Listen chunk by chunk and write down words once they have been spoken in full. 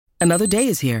Another day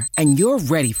is here, and you're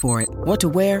ready for it. What to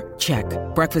wear? Check.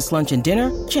 Breakfast, lunch, and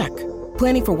dinner? Check.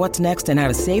 Planning for what's next and how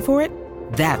to save for it?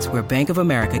 That's where Bank of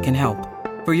America can help.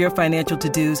 For your financial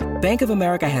to-dos, Bank of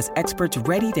America has experts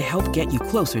ready to help get you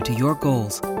closer to your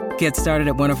goals. Get started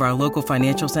at one of our local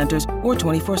financial centers or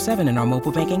 24/7 in our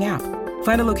mobile banking app.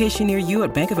 Find a location near you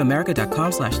at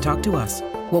bankofamerica.com/talktous.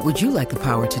 What would you like the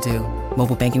power to do?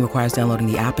 Mobile banking requires downloading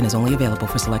the app and is only available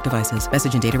for select devices.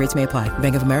 Message and data rates may apply.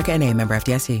 Bank of America N.A., member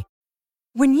FDIC.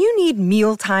 When you need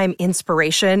mealtime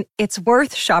inspiration, it's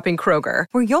worth shopping Kroger,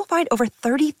 where you'll find over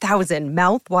 30,000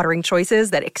 mouth-watering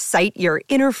choices that excite your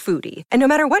inner foodie. And no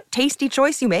matter what tasty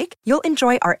choice you make, you'll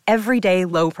enjoy our everyday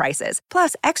low prices,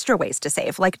 plus extra ways to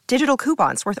save, like digital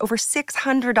coupons worth over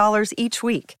 $600 each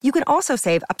week. You can also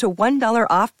save up to $1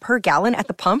 off per gallon at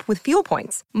the pump with fuel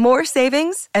points. More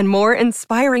savings and more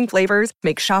inspiring flavors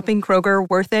make shopping Kroger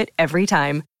worth it every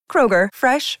time. Kroger,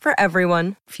 fresh for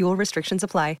everyone. Fuel restrictions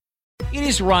apply. It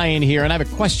is Ryan here, and I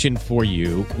have a question for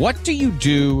you. What do you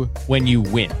do when you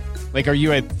win? Like, are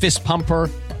you a fist pumper,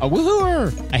 a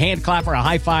woo-hooer, a hand clapper, a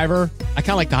high-fiver? I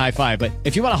kind of like the high-five, but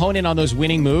if you want to hone in on those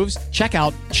winning moves, check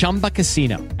out Chumba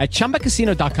Casino. At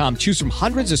ChumbaCasino.com, choose from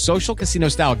hundreds of social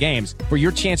casino-style games for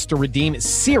your chance to redeem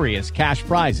serious cash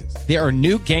prizes. There are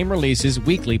new game releases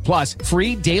weekly, plus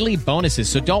free daily bonuses,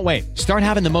 so don't wait. Start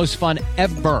having the most fun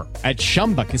ever at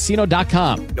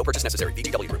ChumbaCasino.com. No purchase necessary.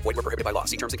 VGW Group. Void where prohibited by law.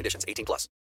 See terms and conditions. 18+.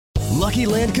 Lucky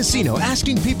Land Casino,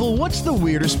 asking people, what's the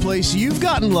weirdest place you've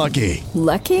gotten lucky?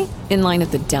 Lucky? In line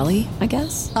at the deli, I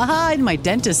guess? Aha, in my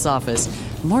dentist's office.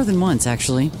 More than once,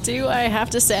 actually. Do I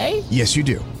have to say? Yes, you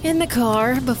do. In the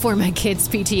car before my kids'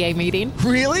 PTA meeting.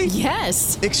 Really?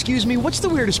 Yes. Excuse me, what's the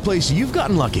weirdest place you've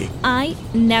gotten lucky? I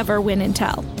never win and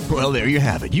tell. Well, there you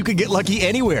have it. You can get lucky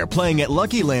anywhere, playing at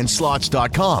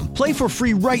LuckyLandSlots.com. Play for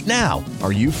free right now.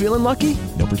 Are you feeling lucky?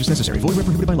 No purchase necessary. Void where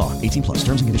prohibited by law. 18+.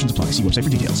 Terms and conditions apply. See website for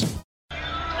details.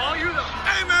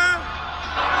 Hey, man.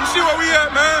 You see where we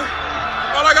at, man?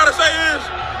 All I gotta say is,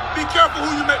 be careful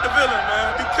who you make the villain,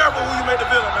 man. Be careful who you make the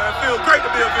villain, man. It feels great to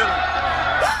be a villain.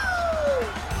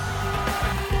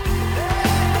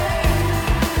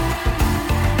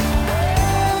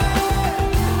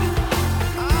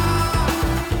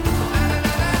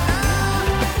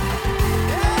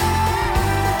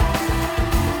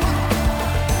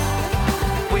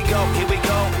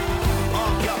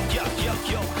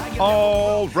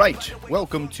 All right,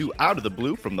 welcome to Out of the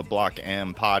Blue from the Block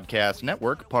M Podcast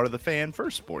Network, part of the Fan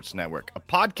First Sports Network, a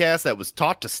podcast that was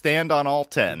taught to stand on all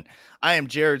 10. I am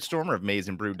Jared Stormer of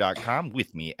MaizenBrew.com.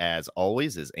 With me, as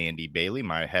always, is Andy Bailey,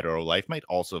 my hetero life mate,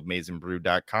 also of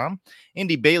MaizenBrew.com.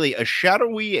 Andy Bailey, a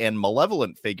shadowy and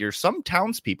malevolent figure some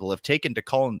townspeople have taken to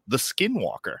call him the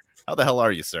Skinwalker. How the hell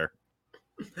are you, sir?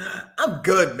 I'm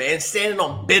good, man. Standing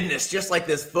on business, just like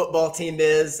this football team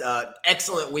is.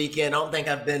 Excellent weekend. I don't think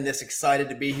I've been this excited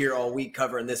to be here all week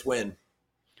covering this win.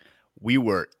 We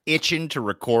were itching to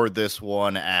record this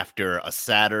one after a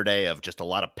Saturday of just a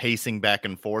lot of pacing back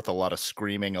and forth, a lot of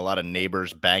screaming, a lot of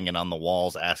neighbors banging on the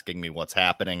walls, asking me what's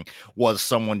happening. Was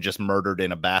someone just murdered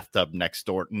in a bathtub next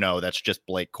door? No, that's just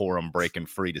Blake Corum breaking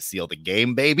free to seal the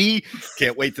game, baby.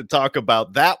 Can't wait to talk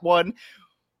about that one.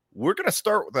 We're going to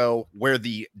start, though, where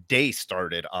the day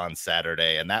started on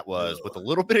Saturday, and that was with a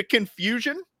little bit of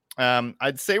confusion.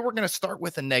 I'd say we're going to start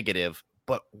with a negative,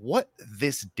 but what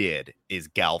this did is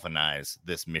galvanize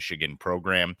this Michigan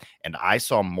program, and I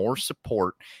saw more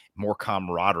support, more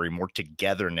camaraderie, more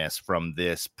togetherness from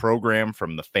this program,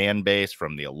 from the fan base,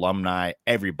 from the alumni,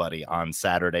 everybody on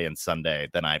Saturday and Sunday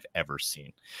than I've ever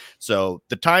seen. So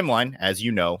the timeline, as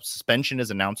you know, suspension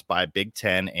is announced by Big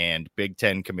Ten and Big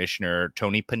Ten Commissioner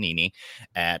Tony Panini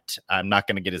at, I'm not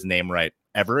going to get his name right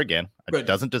ever again. It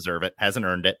doesn't deserve it, hasn't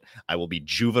earned it. I will be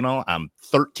juvenile. I'm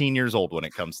 13 years old when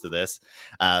it comes to this.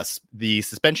 The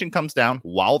suspension comes down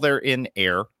while they're in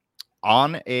air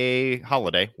on a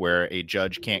holiday where a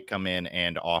judge can't come in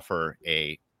and offer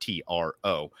a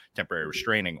TRO, temporary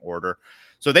restraining order.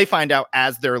 So they find out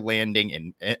as they're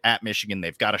landing at Michigan,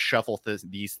 they've got to shuffle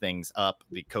these things up.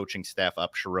 The coaching staff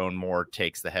up, Sharon Moore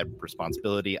takes the head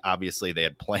responsibility. Obviously, they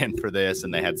had planned for this,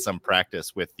 and they had some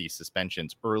practice with the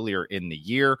suspensions earlier in the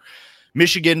year.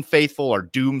 Michigan faithful are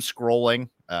doom scrolling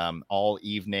all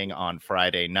evening on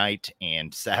Friday night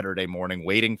and Saturday morning,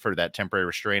 waiting for that temporary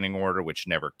restraining order, which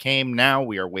never came. Now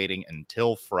we are waiting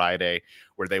until Friday,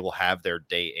 where they will have their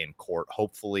day in court.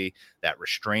 Hopefully that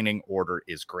restraining order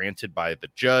is granted by the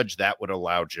judge. That would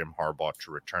allow Jim Harbaugh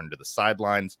to return to the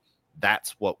sidelines.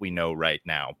 That's what we know right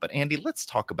now. But Andy, let's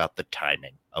talk about the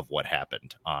timing of what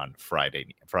happened on Friday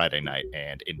night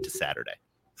and into Saturday.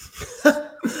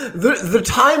 The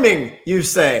timing, you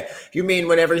say? You mean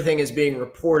when everything is being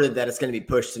reported that it's going to be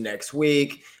pushed to next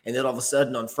week, and then all of a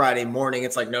sudden on Friday morning,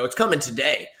 it's like, no, it's coming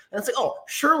today. And it's like, oh,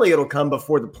 surely it'll come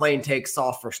before the plane takes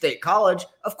off for State College.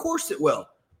 Of course it will.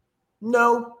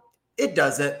 No, it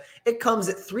doesn't. It comes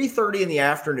at 3:30 in the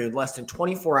afternoon, less than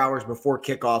 24 hours before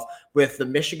kickoff, with the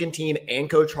Michigan team and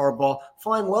Coach Harbaugh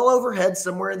flying well overhead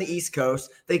somewhere in the East Coast.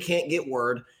 They can't get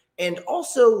word. And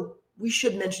also, we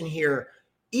should mention here,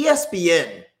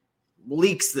 ESPN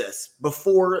leaks this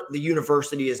before the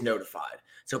university is notified.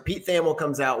 So Pete Thamel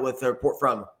comes out with a report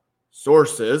from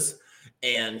sources,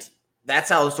 and that's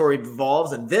how the story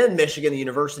evolves. And then Michigan, the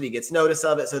university, gets notice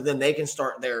of it, so then they can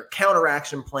start their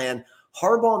counteraction plan.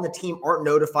 Harbaugh and the team aren't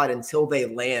notified until they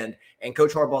land. And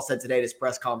Coach Harbaugh said today at his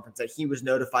press conference that he was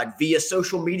notified via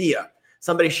social media,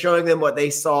 somebody showing them what they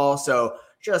saw. So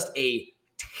just a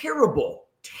terrible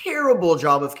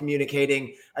job of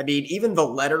communicating. I mean, even the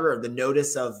letter or the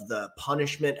notice of the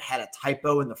punishment had a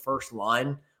typo in the first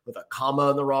line with a comma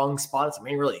in the wrong spot. I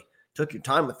mean, really took your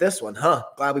time with this one, huh?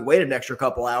 Glad we waited an extra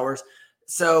couple hours.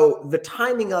 So the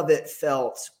timing of it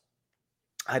felt,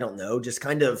 I don't know, just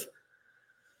kind of,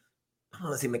 I don't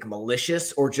know if they make it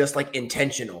malicious or just like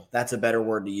intentional. That's a better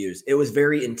word to use. It was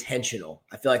very intentional.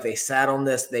 I feel like they sat on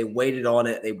this. They waited on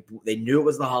it. They knew it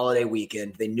was the holiday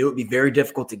weekend. They knew it'd be very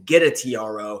difficult to get a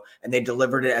TRO, and they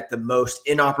delivered it at the most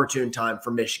inopportune time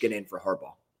for Michigan and for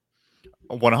Harbaugh.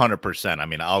 100%. I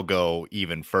mean, I'll go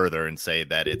even further and say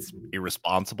that it's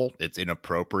irresponsible, it's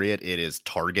inappropriate, it is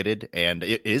targeted, and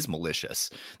it is malicious.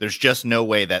 There's just no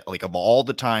way that, like, of all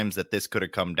the times that this could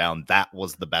have come down, that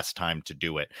was the best time to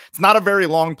do it. It's not a very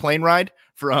long plane ride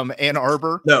from Ann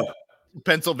Arbor,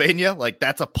 Pennsylvania. Like,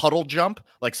 that's a puddle jump.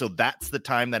 Like, so that's the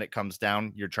time that it comes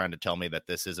down. You're trying to tell me that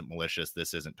this isn't malicious,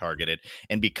 this isn't targeted.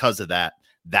 And because of that,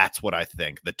 that's what I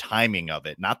think. The timing of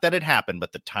it, not that it happened,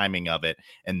 but the timing of it.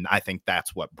 And I think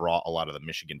that's what brought a lot of the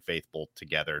Michigan faithful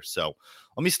together. So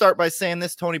let me start by saying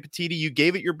this, Tony Petitti, you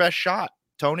gave it your best shot.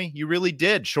 Tony, you really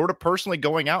did. Short of personally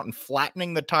going out and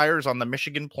flattening the tires on the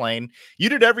Michigan plane, you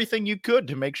did everything you could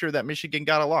to make sure that Michigan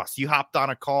got a loss. You hopped on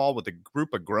a call with a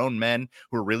group of grown men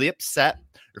who were really upset.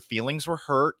 Their feelings were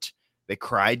hurt. They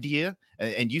cried to you,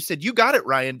 and you said, you got it,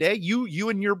 Ryan Day. You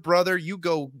and your brother, you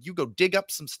go dig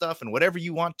up some stuff, and whatever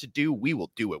you want to do, we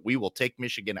will do it. We will take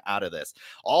Michigan out of this.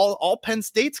 All Penn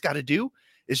State's got to do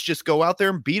is just go out there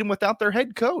and beat them without their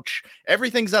head coach.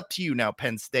 Everything's up to you now,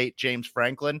 Penn State, James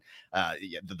Franklin,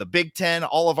 the Big Ten.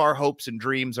 All of our hopes and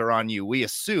dreams are on you. We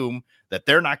assume that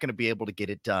they're not going to be able to get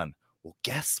it done. Well,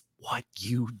 guess what,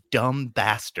 you dumb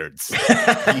bastards.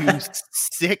 You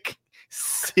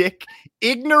sick,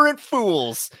 ignorant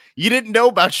fools. You didn't know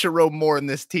about Sherrone Moore and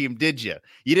this team, did you?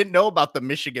 You didn't know about the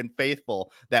Michigan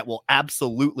faithful that will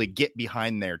absolutely get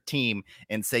behind their team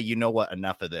and say, you know what,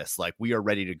 enough of this. Like, we are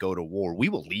ready to go to war. We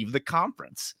will leave the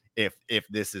conference if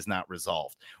this is not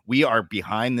resolved. We are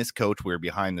behind this coach. We're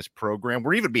behind this program.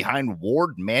 We're even behind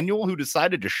Ward Manuel, who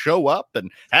decided to show up and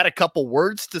had a couple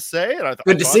words to say. And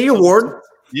Good to see you, Ward.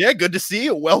 Yeah, good to see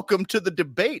you. Welcome to the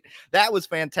debate. That was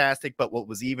fantastic. But what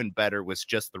was even better was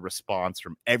just the response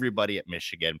from everybody at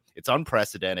Michigan. It's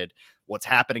unprecedented. What's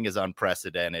happening is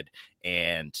unprecedented.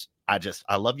 And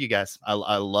I love you guys.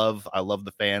 I love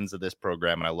the fans of this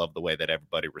program, and I love the way that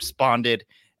everybody responded.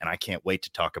 And I can't wait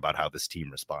to talk about how this team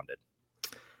responded.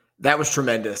 That was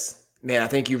tremendous. Man, I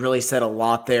think you really said a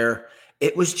lot there.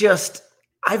 It was just,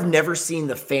 I've never seen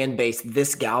the fan base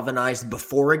this galvanized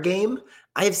before a game.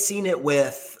 I've seen it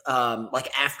with like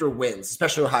after wins,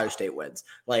 especially Ohio State wins.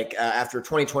 Like after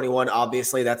 2021,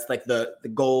 obviously that's like the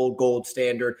gold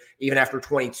standard, even after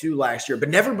 22 last year, but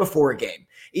never before a game.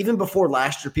 Even before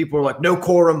last year, people were like, no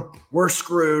quorum, we're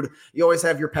screwed. You always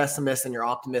have your pessimists and your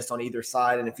optimists on either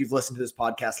side. And if you've listened to this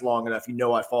podcast long enough, you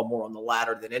know I fall more on the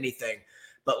latter than anything.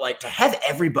 But like to have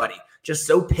everybody just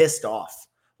so pissed off,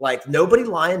 like nobody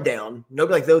lying down,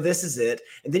 nobody like, though this is it.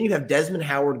 And then you have Desmond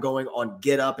Howard going on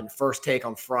Get Up and First Take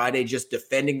on Friday, just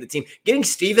defending the team, getting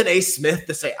Stephen A. Smith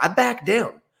to say, I back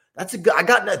down. That's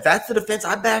the defense.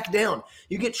 I back down.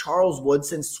 You get Charles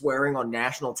Woodson swearing on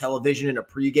national television in a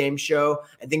pregame show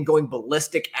and then going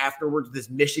ballistic afterwards with this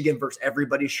Michigan versus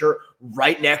everybody shirt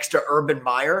right next to Urban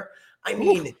Meyer. I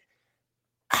mean,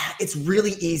 it's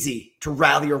really easy to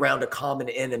rally around a common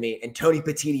enemy, and Tony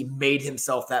Petitti made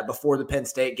himself that before the Penn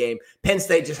State game. Penn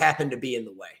State just happened to be in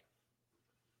the way.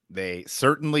 They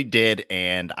certainly did,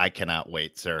 and I cannot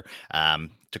wait, sir.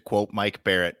 To quote Mike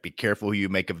Barrett, be careful who you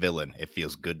make a villain. It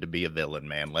feels good to be a villain,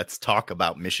 man. Let's talk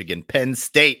about Michigan Penn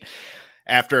State.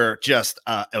 After just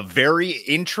a very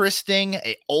interesting,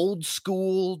 old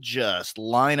school, just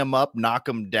line them up, knock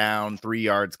them down, 3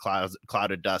 yards, cloud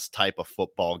of dust type of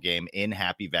football game in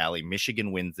Happy Valley.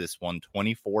 Michigan wins this one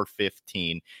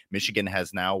 24-15. Michigan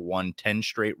has now won 10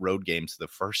 straight road games for the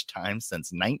first time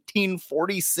since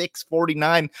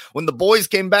 1946-49 when the boys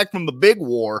came back from the big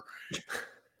war.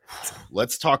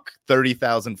 Let's talk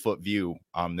 30,000 foot view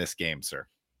on this game, sir.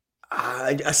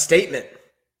 A statement.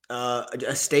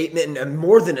 A statement, and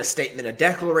more than a statement, a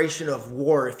declaration of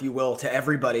war, if you will, to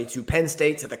everybody, to Penn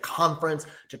State, to the conference,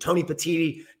 to Tony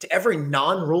Petitti, to every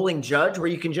non-ruling judge, where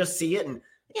you can just see it and,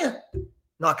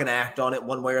 not going to act on it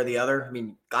one way or the other. I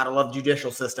mean, gotta love the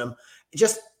judicial system.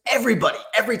 Just everybody,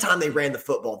 every time they ran the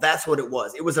football, that's what it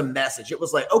was. It was a message. It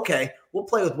was like, okay, we'll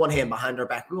play with one hand behind our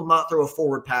back. We will not throw a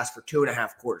forward pass for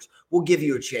 2.5 quarters. We'll give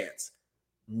you a chance.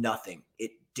 Nothing.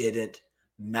 It didn't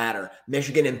matter.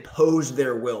 Michigan imposed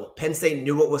their will. Penn State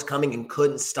knew what was coming and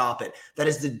couldn't stop it. That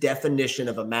is the definition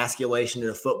of emasculation in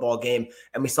a football game,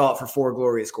 and we saw it for 4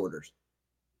 glorious quarters.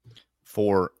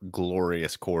 4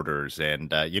 glorious quarters.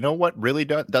 And you know what really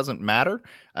doesn't matter?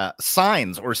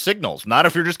 Signs or signals. Not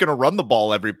if you're just going to run the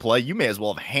ball every play. You may as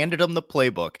well have handed them the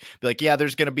playbook. Be like, yeah,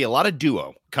 there's going to be a lot of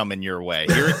duo coming your way.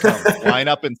 Here it comes. Line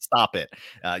up and stop it.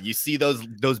 You see those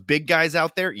big guys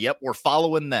out there? Yep, we're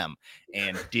following them.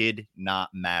 And did not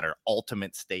matter.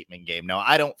 Ultimate statement game. Now,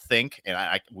 I don't think,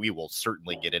 and we will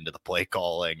certainly get into the play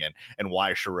calling and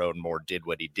why Sharon Moore did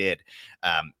what he did.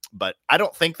 But I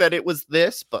don't think that it was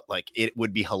this, but like it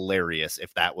would be hilarious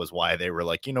if that was why they were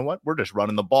like, you know what, we're just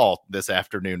running the ball this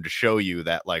afternoon to show you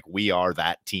that like we are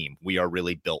that team. We are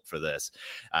really built for this.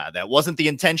 That wasn't the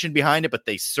intention behind it, but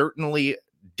they certainly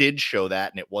did show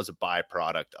that, and it was a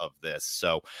byproduct of this.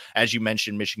 So as you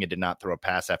mentioned, Michigan did not throw a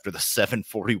pass after the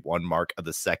 7:41 mark of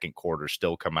the second quarter,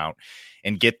 still come out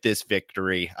and get this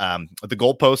victory. The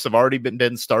goalposts have already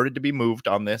been started to be moved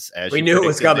on this, as we knew it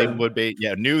was coming. Would be.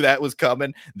 Yeah, knew that was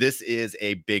coming. This is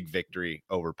a big victory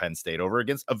over Penn State, over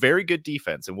against a very good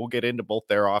defense, and we'll get into both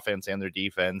their offense and their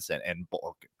defense, and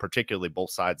particularly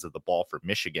both sides of the ball for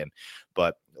Michigan.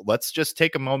 But let's just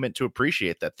take a moment to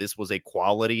appreciate that this was a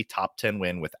quality top 10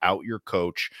 win without your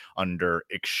coach under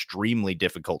extremely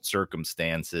difficult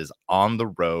circumstances on the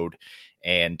road.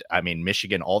 And I mean,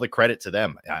 Michigan, all the credit to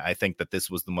them. I think that this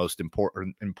was the most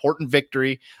important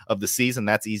victory of the season.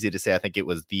 That's easy to say. I think it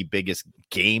was the biggest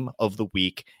game of the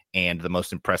week and the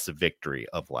most impressive victory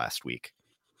of last week.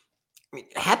 I mean,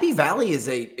 Happy Valley is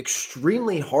a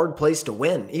extremely hard place to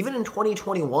win. Even in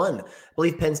 2021, I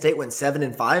believe Penn State went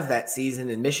 7-5 that season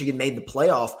and Michigan made the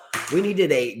playoff. We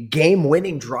needed a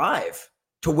game-winning drive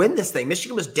to win this thing.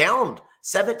 Michigan was down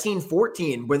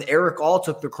 17-14 when Eric All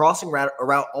took the crossing route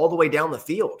all the way down the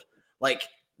field. Like,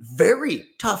 very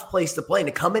tough place to play. And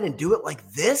to come in and do it like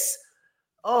this,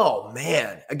 oh,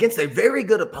 man, against a very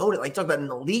good opponent. Like, talk about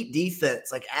an elite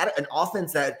defense, like an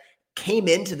offense that came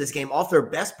into this game off their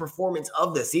best performance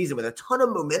of the season with a ton of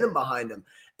momentum behind them,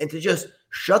 and to just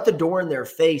shut the door in their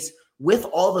face with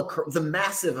all the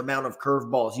massive amount of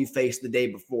curveballs you faced the day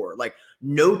before. Like,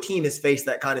 no team has faced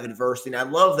that kind of adversity. And I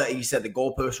love that you said the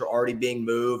goalposts are already being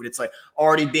moved. It's like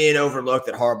already being overlooked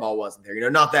that Harbaugh wasn't there.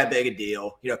 Not that big a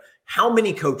deal. How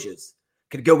many coaches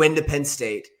could go into Penn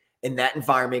State in that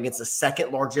environment against the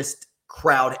second largest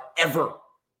crowd ever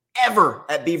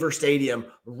at Beaver Stadium,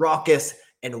 raucous,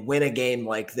 and win a game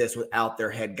like this without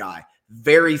their head guy?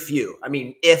 Very few. I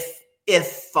mean, if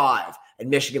 5,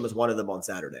 and Michigan was one of them on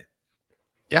Saturday.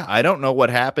 Yeah, I don't know what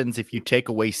happens if you take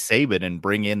away Saban and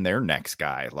bring in their next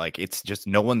guy. Like, it's just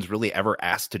no one's really ever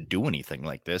asked to do anything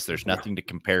like this. There's nothing to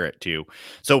compare it to.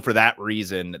 So for that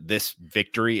reason, this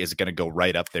victory is going to go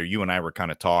right up there. You and I were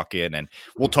kind of talking, and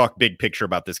we'll talk big picture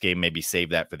about this game, maybe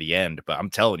save that for the end. But I'm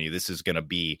telling you, this is going to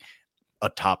be a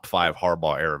top 5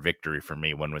 Harbaugh era victory for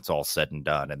me when it's all said and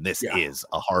done. And this is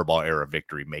a Harbaugh era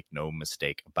victory. Make no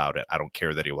mistake about it. I don't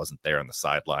care that he wasn't there on the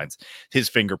sidelines. His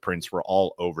fingerprints were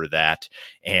all over that.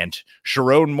 And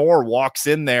Sharon Moore walks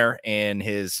in there in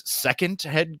his second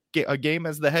game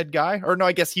as the head guy. Or no,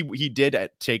 I guess he did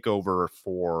take over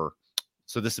for.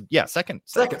 So this is, second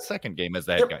game as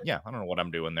the head guy. Yeah, I don't know what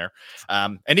I'm doing there.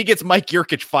 And he gets Mike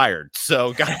Yurcich fired.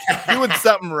 So doing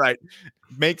something right.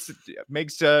 Makes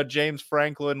James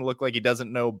Franklin look like he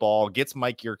doesn't know ball, gets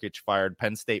Mike Yurcich fired.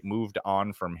 Penn State moved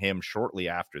on from him shortly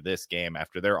after this game,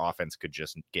 after their offense could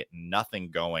just get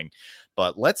nothing going.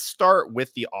 But let's start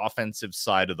with the offensive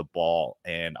side of the ball.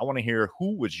 And I want to hear,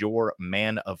 who was your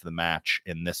man of the match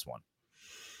in this one?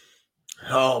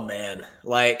 Oh, man.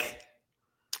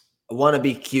 I want to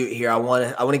be cute here. I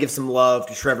want to give some love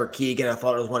to Trevor Keegan. I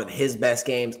thought it was one of his best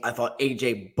games. I thought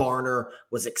AJ Barner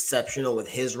was exceptional with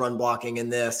his run blocking in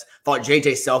this. Thought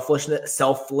JJ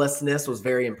selflessness was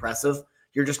very impressive.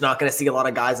 You're just not going to see a lot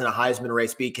of guys in a Heisman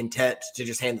race be content to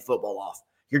just hand the football off.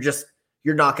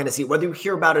 You're not going to see, whether you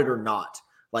hear about it or not.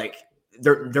 Like,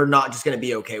 they're not just going to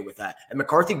be okay with that. And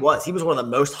McCarthy he was one of the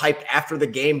most hyped after the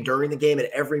game, during the game, at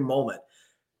every moment.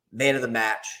 Man of the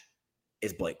match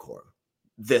is Blake Corum.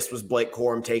 This was Blake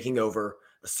Corum taking over,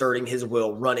 asserting his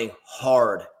will, running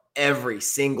hard every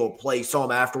single play. You saw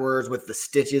him afterwards with the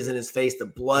stitches in his face, the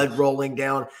blood rolling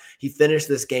down. He finished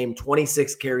this game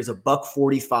 26 carries,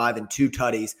 $145 and 2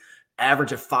 tutties,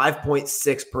 average of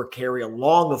 5.6 per carry,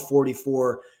 along of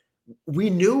 44.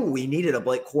 We knew we needed a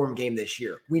Blake Corum game this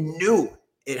year. We knew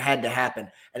it had to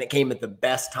happen, and it came at the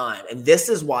best time. And this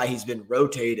is why he's been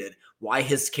rotated, why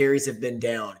his carries have been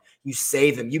down. You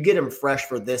save him. You get him fresh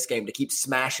for this game to keep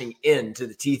smashing into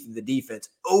the teeth of the defense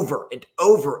over and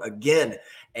over again.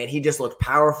 And he just looked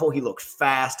powerful. He looked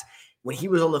fast. When he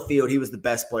was on the field, he was the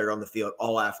best player on the field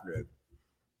all afternoon.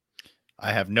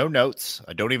 I have no notes.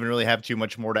 I don't even really have too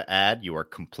much more to add. You are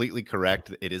completely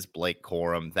correct. It is Blake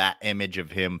Corum. That image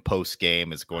of him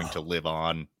post-game is going to live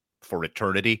on for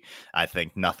eternity. I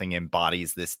think nothing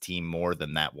embodies this team more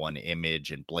than that one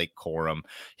image. And Blake Corum,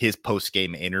 his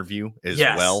post-game interview as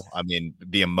well. I mean,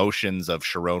 the emotions of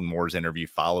Sharon Moore's interview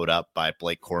followed up by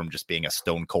Blake Corum just being a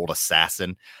stone cold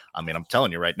assassin. I mean, I'm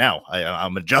telling you right now,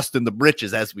 I'm adjusting the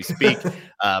britches as we speak.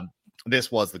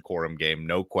 This was the Corum game,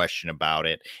 no question about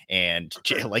it. And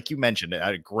like you mentioned, I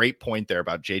had a great point there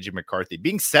about JJ McCarthy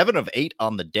being 7 of 8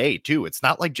 on the day, too. It's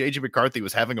not like JJ McCarthy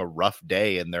was having a rough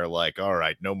day and they're like, all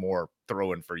right, no more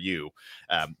throwing for you.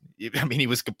 I mean, he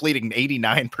was completing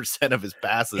 89% of his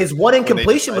passes. His one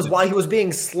incompletion was why he was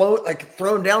being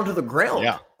thrown down to the ground.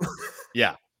 Yeah.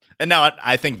 Yeah. And now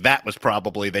I think that was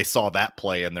probably, they saw that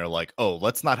play and they're like, oh,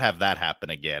 let's not have that happen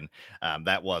again.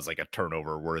 That was like a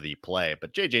turnover worthy play,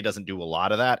 but JJ doesn't do a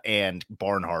lot of that. And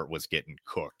Barnhart was getting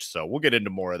cooked. So we'll get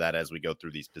into more of that as we go through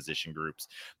these position groups.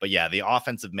 But yeah, the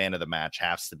offensive man of the match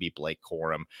has to be Blake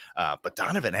Corum. But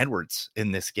Donovan Edwards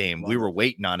in this game, we were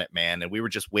waiting on it, man. And we were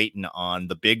just waiting on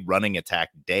the big running attack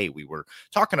day. We were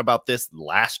talking about this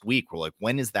last week. We're like,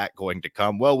 when is that going to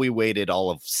come? Well, we waited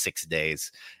all of 6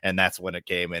 days and that's when it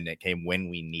came, and it came when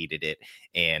we needed it.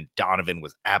 And Donovan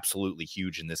was absolutely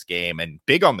huge in this game and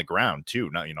big on the ground too.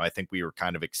 Now, I think we were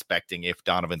kind of expecting if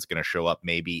Donovan's going to show up,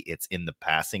 maybe it's in the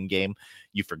passing game.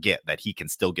 You forget that he can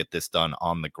still get this done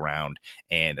on the ground.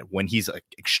 And when he's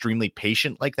extremely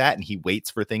patient like that and he waits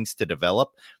for things to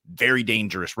develop, very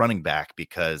dangerous running back,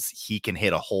 because he can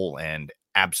hit a hole and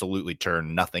absolutely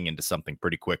turn nothing into something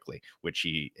pretty quickly, which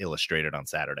he illustrated on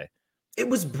Saturday. It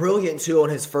was brilliant, too, on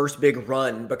his first big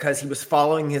run because he was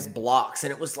following his blocks.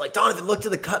 And it was like, Donovan, look to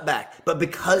the cutback. But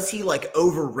because he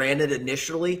overran it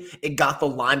initially, it got the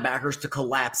linebackers to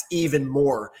collapse even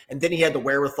more. And then he had the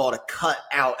wherewithal to cut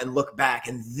out and look back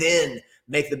and then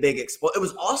make the big explosion. It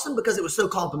was awesome because it was so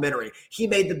complimentary. He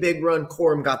made the big run.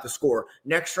 Corum got the score.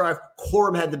 Next drive,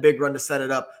 Corum had the big run to set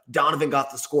it up. Donovan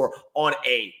got the score on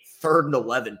a 3rd and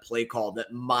 11 play call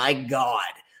that, my God,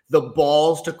 the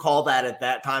balls to call that at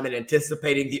that time and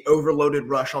anticipating the overloaded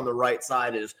rush on the right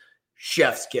side is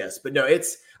chef's kiss. But no, it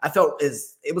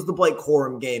was the Blake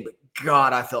Corum game, but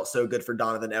God, I felt so good for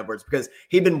Donovan Edwards because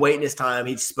he'd been waiting his time.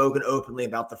 He'd spoken openly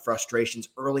about the frustrations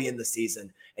early in the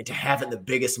season, and to have it in the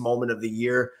biggest moment of the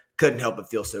year, couldn't help but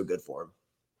feel so good for him.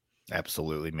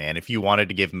 Absolutely, man. If you wanted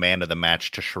to give man of the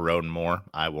match to Sharon Moore,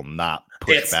 I will not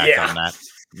push back on that.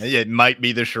 It might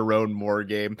be the Sharon Moore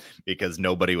game because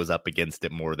nobody was up against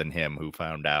it more than him, who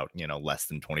found out, less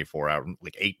than 24 hours,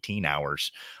 like 18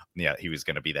 hours. Yeah, he was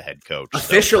going to be the head coach.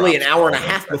 Officially an hour and a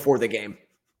half before the game.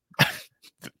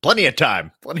 Plenty of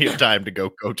time to go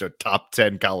coach a top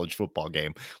 10 college football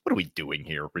game. What are we doing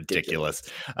here? Ridiculous.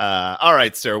 All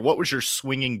right, sir. What was your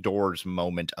swinging doors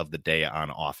moment of the day on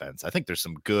offense? I think there's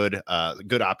some good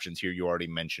options here. You already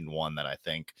mentioned one that I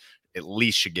think at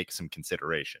least should get some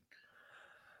consideration.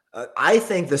 I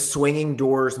think the swinging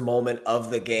doors moment of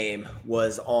the game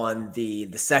was on the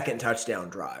second touchdown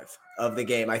drive of the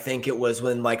game. I think it was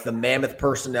when the Mammoth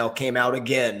personnel came out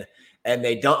again, and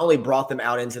they not only brought them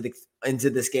out into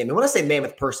this game. And when I say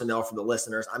Mammoth personnel for the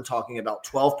listeners, I'm talking about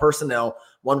 12 personnel,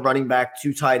 1 running back,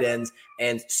 2 tight ends,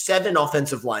 and 7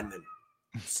 offensive linemen.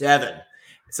 7.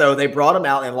 So they brought him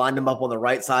out and lined him up on the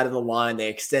right side of the line. They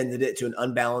extended it to an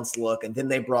unbalanced look. And then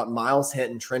they brought Miles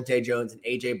Hinton, Trente Jones, and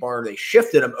AJ Barner. They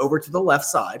shifted them over to the left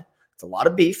side. It's a lot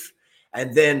of beef.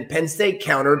 And then Penn State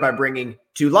countered by bringing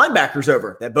 2 linebackers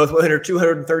over that both weighed under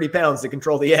 230 pounds to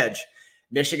control the edge.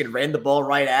 Michigan ran the ball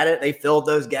right at it. They filled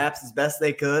those gaps as best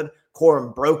they could.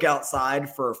 Corum broke outside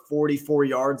for 44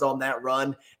 yards on that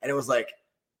run. And it was like,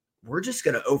 we're just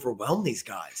going to overwhelm these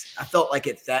guys. I felt like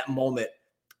at that moment,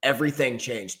 everything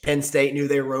changed. Penn State knew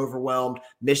they were overwhelmed.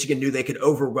 Michigan knew they could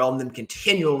overwhelm them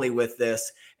continually with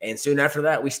this. And soon after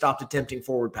that, we stopped attempting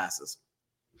forward passes.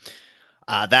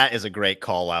 That is a great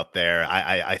call out there.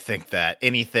 I think that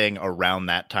anything around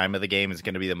that time of the game is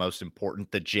going to be the most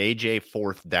important. The JJ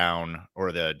fourth down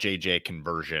or the JJ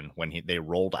conversion when they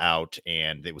rolled out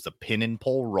and it was a pin and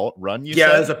pull run. It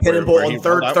was a pin and pull on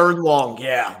third long.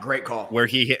 Yeah, great call. Where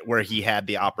he had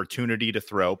the opportunity to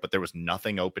throw, but there was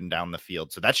nothing open down the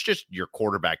field. So that's just your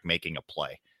quarterback making a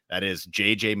play. That is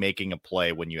JJ making a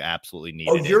play when you absolutely need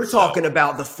it. Oh, you're talking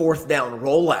about the fourth down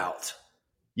rollout.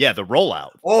 Yeah, the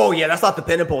rollout. Oh, yeah, that's not the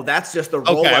pin and pull. That's just the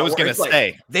rollout. Okay, I was going to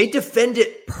say. They defend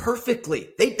it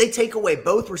perfectly. They take away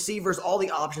both receivers, all the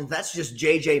options. That's just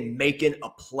JJ making a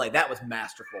play. That was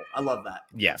masterful. I love that.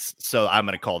 Yes, so I'm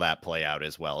going to call that play out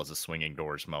as well as a swinging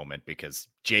doors moment because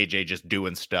JJ just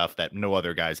doing stuff that no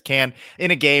other guys can.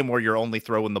 In a game where you're only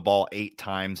throwing the ball 8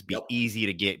 times, be easy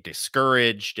to get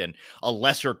discouraged, and a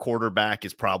lesser quarterback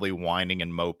is probably whining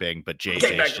and moping, but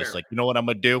JJ's just like, you know what I'm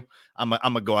going to do? I'm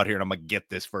going to go out here and I'm going to get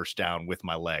this first down with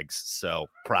my legs. So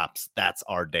props. That's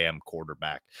our damn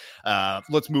quarterback.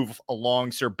 Let's move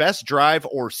along, sir. Best drive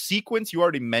or sequence? You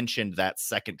already mentioned that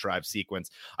second drive sequence.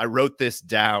 I wrote this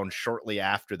down shortly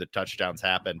after the touchdowns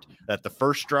happened, that the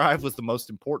first drive was the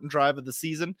most important drive of the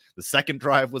season. The second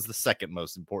drive was the second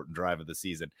most important drive of the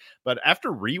season. But after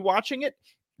rewatching it,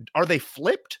 are they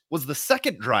flipped? Was the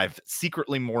second drive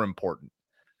secretly more important?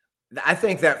 I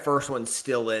think that first one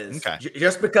still is. Okay.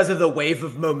 Just because of the wave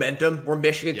of momentum where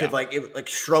Michigan could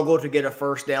struggle to get a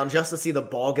first down just to see the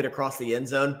ball get across the end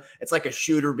zone. It's like a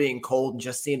shooter being cold and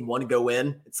just seeing one go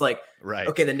in. It's like,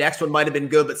 okay, the next one might have been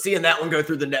good, but seeing that one go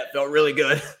through the net felt really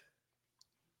good.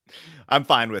 I'm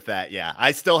fine with that. Yeah.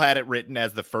 I still had it written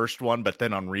as the first one, but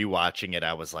then on rewatching it,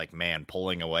 I was like, man,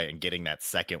 pulling away and getting that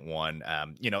second one,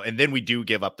 and then we do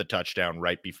give up the touchdown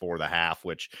right before the half,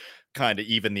 which kind of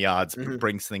even the odds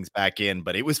brings things back in,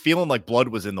 but it was feeling like blood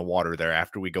was in the water there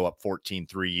after we go up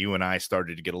 14-3. You and I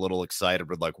started to get a little excited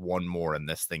with like one more, and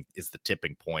this thing is the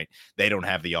tipping point. They don't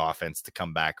have the offense to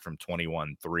come back from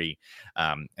 21-3.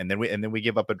 And then we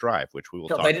give up a drive, which we will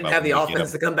talk about. They didn't have the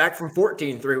offense to come back from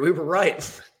 14-3. We were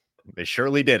right. They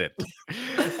surely did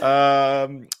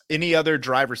it. Any other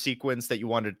driver sequence that you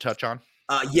wanted to touch on?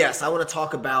 Yes, I want to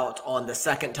talk about on the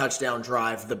second touchdown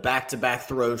drive, the back-to-back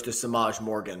throws to Samaj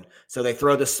Morgan. So they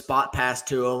throw the spot pass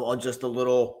to him on just a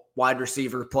little wide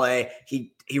receiver play.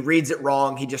 He reads it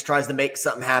wrong. He just tries to make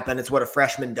something happen. It's what a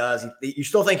freshman does. You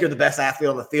still think you're the best athlete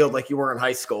on the field like you were in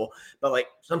high school, but like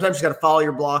sometimes you got to follow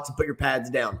your blocks and put your pads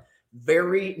down.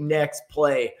 Very next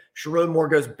play, Sharon Moore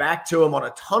goes back to him on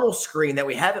a tunnel screen that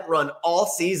we haven't run all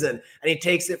season, and he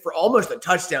takes it for almost a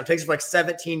touchdown, takes it for like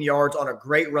 17 yards on a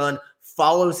great run,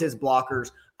 follows his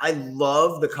blockers. I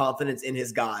love the confidence in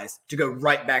his guys to go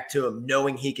right back to him,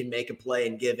 knowing he can make a play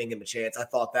and giving him a chance. I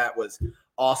thought that was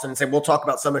awesome. And we'll talk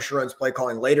about some of Sharon's play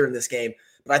calling later in this game,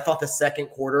 but I thought the second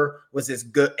quarter was as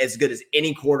good as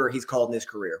any quarter he's called in his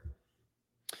career.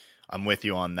 I'm with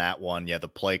you on that one. Yeah, the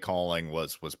play calling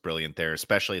was brilliant there,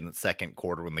 especially in the second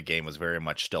quarter when the game was very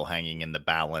much still hanging in the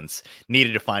balance.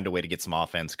 Needed to find a way to get some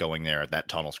offense going there. That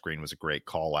tunnel screen was a great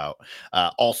call out.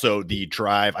 Also, the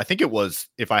drive, I think it was,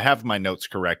 if I have my notes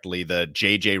correctly, the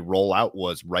JJ rollout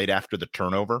was right after the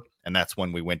turnover, and that's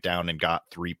when we went down and got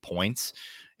 3 points.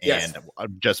 Yes. And I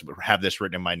just have this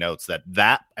written in my notes that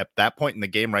at that point in the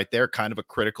game right there, kind of a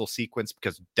critical sequence,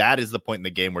 because that is the point in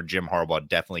the game where Jim Harbaugh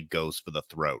definitely goes for the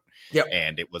throat. Yep.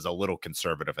 And it was a little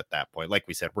conservative at that point. Like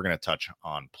we said, we're going to touch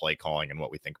on play calling and what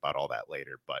we think about all that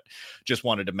later, but just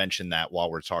wanted to mention that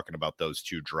while we're talking about those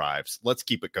two drives. Let's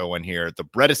keep it going here. The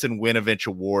Bredesen Winovich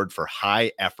Award for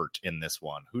high effort in this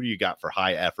one. Who do you got for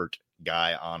high effort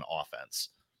guy on offense?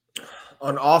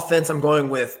 On offense, I'm going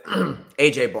with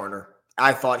AJ Barner.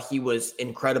 I thought he was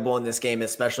incredible in this game,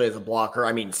 especially as a blocker.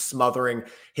 I mean, smothering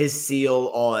his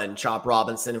seal on Chop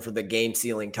Robinson for the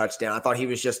game-sealing touchdown. I thought he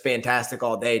was just fantastic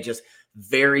all day, just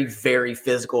very, very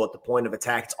physical at the point of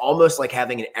attack. It's almost like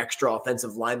having an extra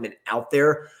offensive lineman out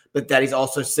there, but that he's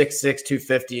also 6'6",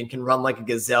 250, and can run like a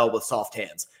gazelle with soft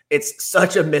hands. It's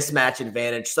such a mismatch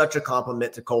advantage, such a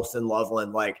compliment to Colston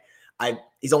Loveland.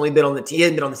 He's only been on the team, he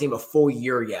hasn't been on the team a full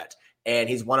year yet, and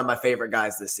he's one of my favorite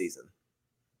guys this season.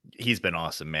 He's been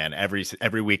awesome, man.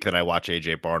 Every week that I watch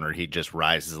AJ Barnard, he just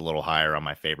rises a little higher on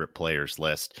my favorite players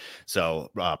list. So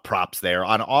props there.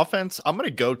 On offense, I'm going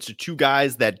to go to two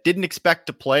guys that didn't expect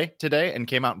to play today and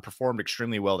came out and performed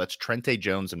extremely well. That's Trente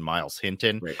Jones and Miles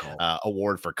Hinton. Great call.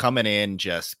 Award for coming in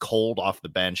just cold off the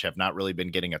bench, have not really been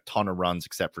getting a ton of runs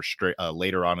except for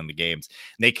later on in the games.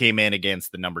 And they came in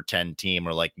against the number 10 team.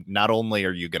 Are like, not only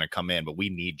are you going to come in, but we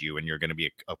need you, and you're going to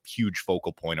be a huge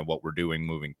focal point of what we're doing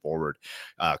moving forward.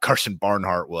 Carson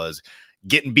Barnhart was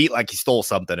getting beat like he stole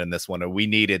something in this one, and we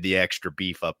needed the extra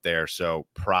beef up there. So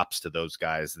props to those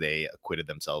guys. They acquitted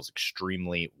themselves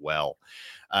extremely well.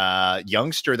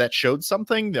 Youngster that showed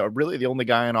something, really the only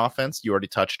guy on offense you already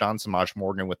touched on, Samaj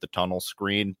Morgan with the tunnel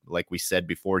screen. Like we said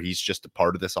before, he's just a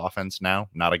part of this offense now,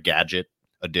 not a gadget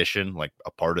addition, like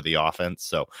a part of the offense.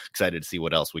 So excited to see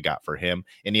what else we got for him.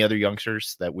 Any other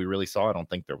youngsters that we really saw? I don't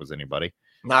think there was anybody.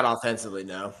 Not offensively,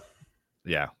 no.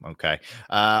 Yeah. Okay.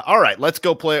 All right. Let's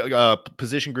go play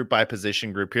position group by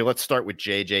position group here. Let's start with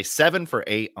JJ. 7 for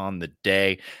 8 on the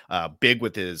day. Big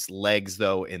with his legs,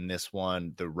 though, in this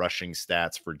one. The rushing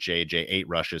stats for JJ: 8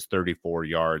 rushes, 34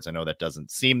 yards. I know that doesn't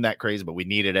seem that crazy, but we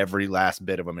needed every last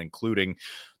bit of them, including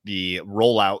the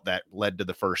rollout that led to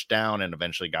the first down and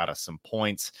eventually got us some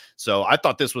points. So I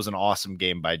thought this was an awesome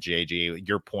game by JJ.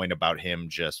 Your point about him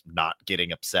just not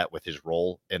getting upset with his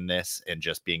role in this and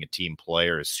just being a team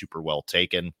player is super well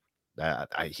taken.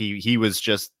 He was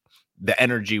just, the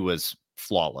energy was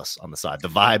flawless on the side. The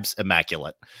vibes,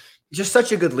 immaculate. Just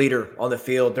such a good leader on the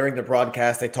field. During the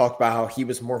broadcast, they talked about how he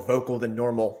was more vocal than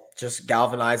normal, just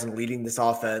galvanizing, leading this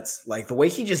offense. Like the way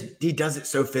he does it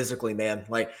so physically, man.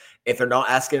 Like if they're not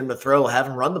asking him to throw, have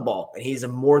him run the ball. And he's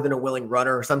more than a willing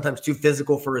runner, sometimes too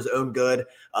physical for his own good.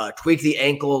 Tweak the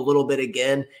ankle a little bit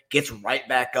again, gets right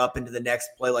back up into the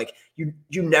next play. Like you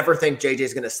never think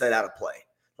JJ's going to set out a play.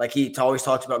 Like he always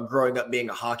talks about growing up being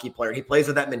a hockey player. He plays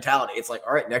with that mentality. It's like,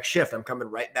 all right, next shift, I'm coming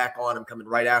right back on. I'm coming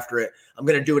right after it. I'm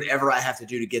going to do whatever I have to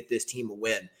do to get this team a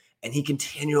win. And he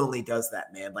continually does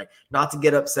that, man. Like not to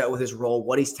get upset with his role,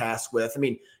 what he's tasked with. I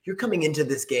mean, you're coming into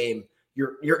this game.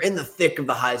 You're in the thick of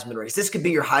the Heisman race. This could be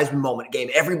your Heisman moment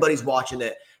game. Everybody's watching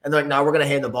it. And they're like, no, we're going to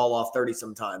hand the ball off 30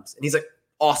 sometimes. And he's like,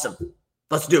 awesome.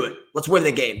 Let's do it. Let's win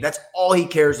the game. That's all he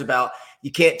cares about.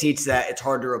 You can't teach that. It's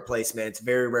hard to replace, man. It's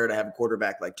very rare to have a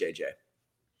quarterback like JJ.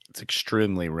 It's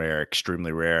extremely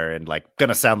rare, and like going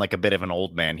to sound like a bit of an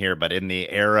old man here, but in the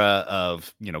era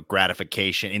of,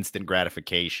 gratification, instant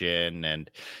gratification, and,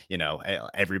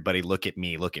 everybody look at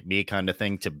me kind of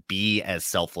thing, to be as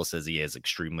selfless as he is,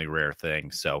 extremely rare thing.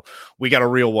 So we got a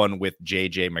real one with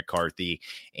JJ McCarthy,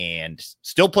 and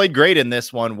still played great in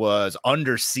this one, was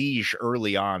under siege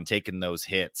early on, taking those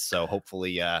hits. So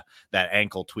hopefully that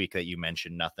ankle tweak that you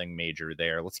mentioned, nothing major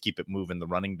there. Let's keep it moving. The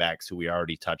running backs who we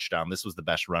already touched on. This was the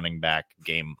best running back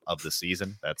game of the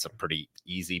season. That's a pretty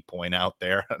easy point out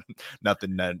there.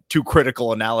 Nothing too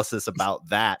critical analysis about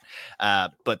that.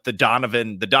 But the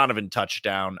Donovan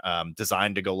touchdown,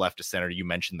 designed to go left to center. You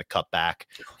mentioned the cutback,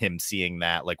 him seeing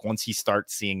that. Like once he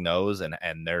starts seeing those, and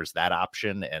there's that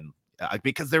option, and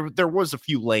because there was a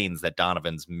few lanes that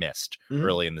Donovan's missed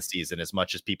early in the season, as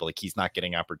much as people like he's not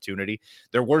getting opportunity.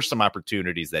 There were some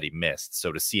opportunities that he missed.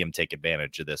 So to see him take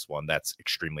advantage of this one, that's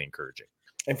extremely encouraging.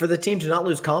 And for the team to not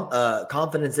lose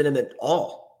confidence in him at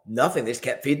all. Nothing. They just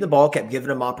kept feeding the ball, kept giving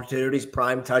him opportunities,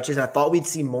 prime touches. I thought we'd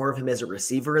see more of him as a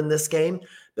receiver in this game,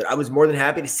 but I was more than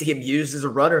happy to see him used as a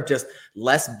runner, just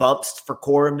less bumps for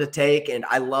Corum to take. And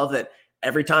I love that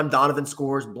every time Donovan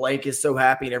scores, Blake is so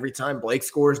happy. And every time Blake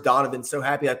scores, Donovan's so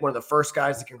happy. Like one of the first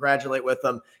guys to congratulate with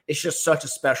them. It's just such a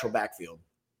special backfield.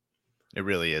 It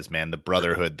really is, man. The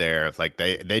brotherhood there, like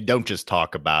they don't just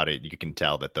talk about it. You can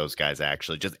tell that those guys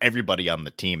actually, just everybody on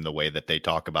the team, the way that they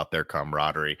talk about their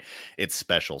camaraderie, it's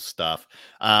special stuff.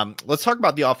 Let's talk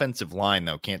about the offensive line,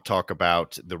 though. Can't talk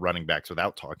about the running backs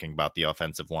without talking about the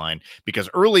offensive line, because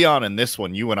early on in this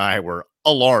one, you and I were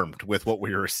alarmed with what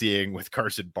we were seeing with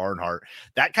Carson Barnhart.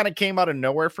 That kind of came out of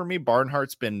nowhere for me.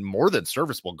 Barnhart's been more than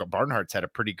serviceable. Barnhart's had a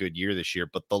pretty good year this year,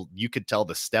 but you could tell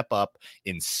the step up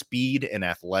in speed and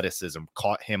athleticism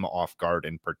caught him off guard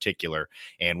in particular,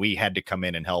 and we had to come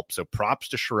in and help. So props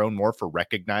to Sharon Moore for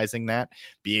recognizing that.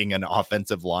 Being an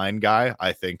offensive line guy,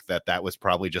 I think that was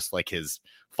probably just like his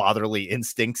fatherly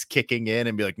instincts kicking in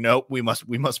and be like, nope, we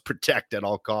must protect at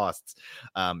all costs.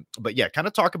 But yeah, kind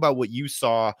of talk about what you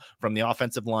saw from the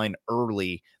offensive line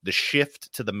early, the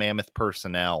shift to the Mammoth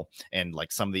personnel, and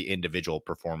like some of the individual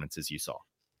performances you saw.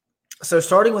 So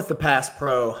starting with the pass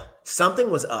pro,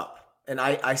 something was up. And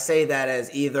I say that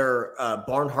as either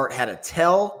Barnhart had a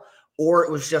tell, or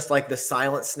it was just like the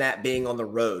silent snap being on the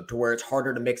road to where it's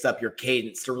harder to mix up your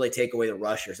cadence to really take away the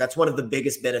rushers. That's one of the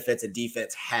biggest benefits a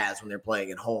defense has when they're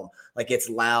playing at home. Like, it's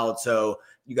loud, so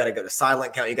you got to go to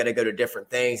silent count, you got to go to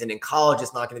different things. And in college,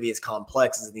 it's not going to be as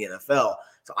complex as in the NFL.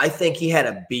 So I think he had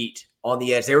a beat on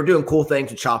the edge. They were doing cool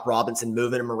things with Chop Robinson,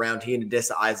 moving him around. He and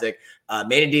Adissa Isaac.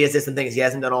 Manny Diaz did some things he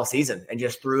hasn't done all season and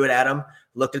just threw it at him,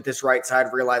 looked at this right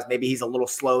side, realized maybe he's a little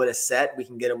slow in his set. We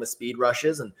can get him with speed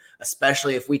rushes, and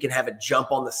especially if we can have a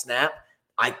jump on the snap,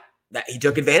 he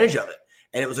took advantage of it.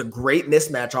 And it was a great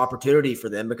mismatch opportunity for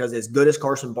them because as good as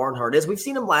Carson Barnhart is, we've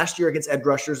seen him last year against edge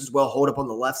rushers as well, hold up on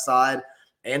the left side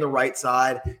and the right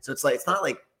side. So it's not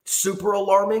like super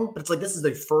alarming, but it's like this is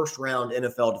a first-round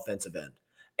NFL defensive end.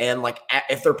 And like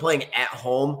if they're playing at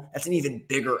home, that's an even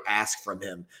bigger ask from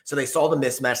him. So they saw the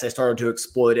mismatch. They started to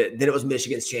exploit it. Then it was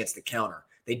Michigan's chance to counter.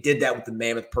 They did that with the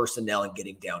mammoth personnel and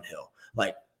getting downhill.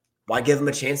 Like, why give them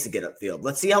a chance to get upfield?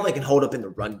 Let's see how they can hold up in the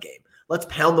run game. Let's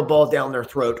pound the ball down their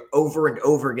throat over and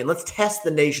over again. Let's test the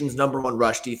nation's #1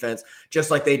 rush defense, just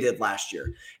like they did last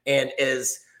year. And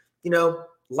as,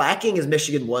 lacking as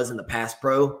Michigan was in the pass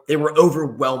pro, they were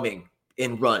overwhelming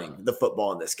in running the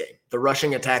football in this game. The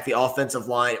rushing attack, the offensive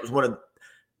line, it was one of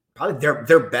probably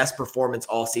their best performance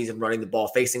all season running the ball,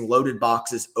 facing loaded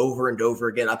boxes over and over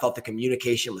again. I thought the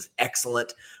communication was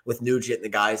excellent with Nugent and the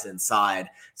guys inside.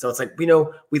 So it's like,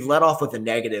 we let off with a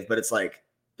negative, but it's like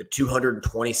the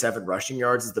 227 rushing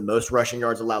yards is the most rushing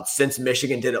yards allowed since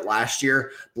Michigan did it last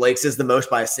year. Blake's is the most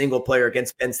by a single player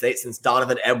against Penn State since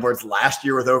Donovan Edwards last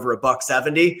year with over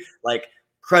 $170. Like,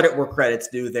 credit where credit's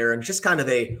due there, and just kind of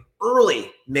a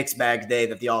early mixed bag day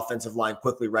that the offensive line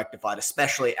quickly rectified,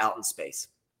 especially out in space.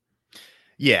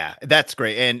 Yeah, that's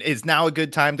great. And is now a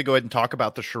good time to go ahead and talk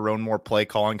about the Sharon Moore play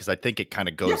calling? Because I think it kind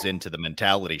of goes into the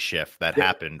mentality shift that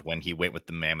happened when he went with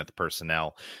the mammoth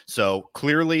personnel. So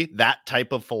clearly that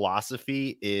type of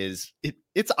philosophy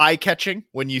it's eye-catching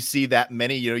when you see that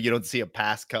many. You don't see a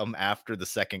pass come after the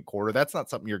second quarter. That's not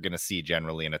something you're going to see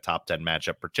generally in a top 10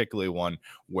 matchup, particularly one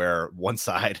where one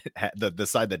side, the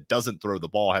side that doesn't throw the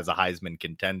ball, has a Heisman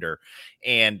contender.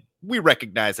 And we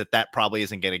recognize that probably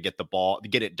isn't going to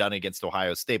get it done against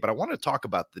Ohio State. But I want to talk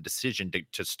about the decision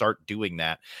to start doing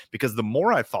that, because the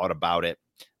more I thought about it,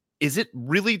 is it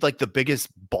really like the biggest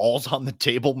balls on the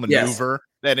table maneuver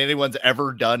that anyone's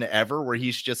ever done ever, where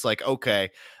he's just like, okay,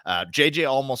 JJ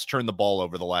almost turned the ball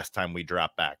over the last time we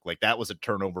dropped back. Like, that was a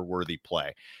turnover worthy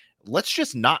play. Let's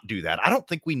just not do that. I don't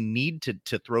think we need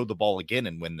to throw the ball again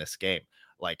and win this game.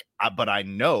 But I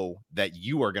know that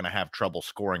you are going to have trouble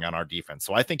scoring on our defense.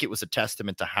 So I think it was a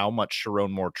testament to how much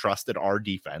Sharon Moore trusted our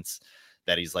defense,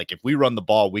 that he's like, if we run the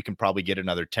ball, we can probably get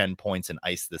another 10 points and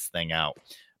ice this thing out.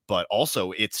 But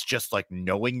also, it's just like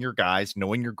knowing your guys,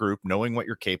 knowing your group, knowing what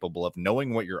you're capable of,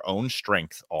 knowing what your own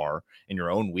strengths are and your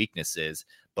own weaknesses.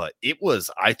 But it was,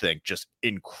 I think, just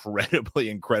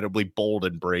incredibly bold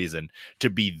and brazen to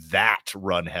be that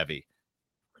run heavy.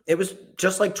 It was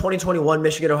just like 2021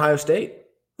 Michigan, Ohio State.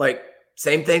 Like,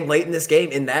 same thing late in this game.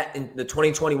 In the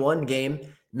 2021 game,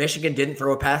 Michigan didn't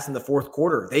throw a pass in the fourth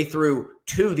quarter. They threw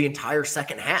 2 the entire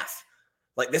second half.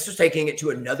 Like, this was taking it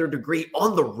to another degree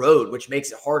on the road, which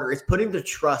makes it harder. It's putting the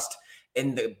trust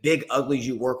in the big uglies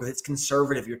you work with. It's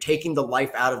conservative. You're taking the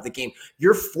life out of the game.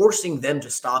 You're forcing them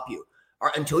to stop you.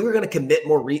 Until you're going to commit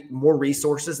more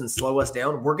resources and slow us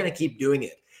down, we're going to keep doing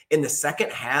it. In the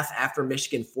second half, after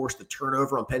Michigan forced the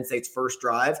turnover on Penn State's first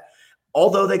drive,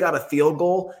 although they got a field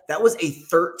goal, that was a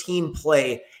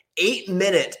 13-play,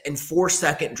 8-minute and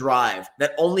 4-second drive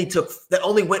that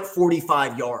only went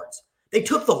 45 yards. They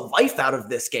took the life out of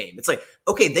this game. It's like,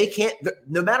 okay, they can't,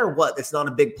 no matter what, it's not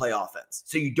a big play offense.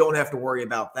 So you don't have to worry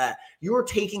about that. You're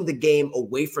taking the game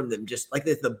away from them. Just like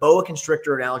the boa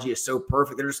constrictor analogy is so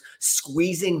perfect. They're just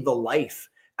squeezing the life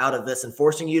out of this and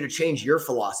forcing you to change your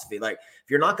philosophy. Like, if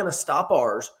you're not going to stop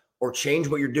ours or change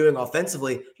what you're doing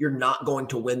offensively, you're not going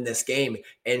to win this game.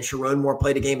 And Sharon Moore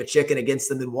played a game of chicken against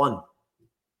them and won.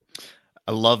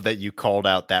 I love that you called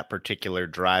out that particular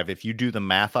drive. If you do the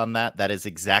math on that, that is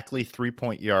exactly 3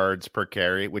 yards per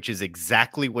carry, which is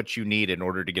exactly what you need in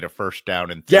order to get a first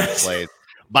down in 3 plays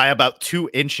by about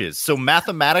 2 inches. So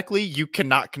mathematically, you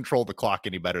cannot control the clock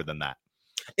any better than that.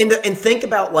 And think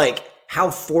about like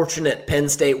how fortunate Penn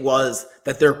State was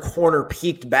that their corner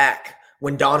peeked back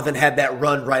when Donovan had that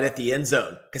run right at the end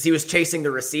zone, because he was chasing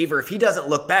the receiver. If he doesn't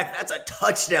look back, that's a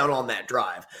touchdown on that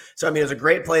drive. So, I mean, it was a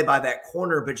great play by that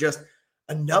corner, but just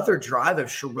another drive of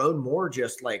Sharon Moore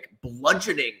just like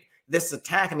bludgeoning this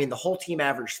attack. I mean, the whole team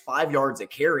averaged 5 yards a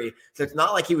carry. So it's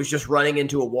not like he was just running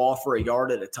into a wall for a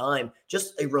yard at a time.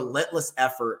 Just a relentless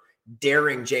effort,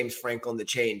 daring James Franklin to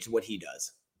change what he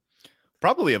does.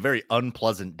 Probably a very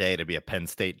unpleasant day to be a Penn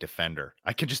State defender.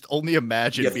 I can just only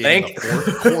imagine being in the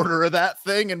fourth quarter of that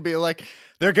thing and be like,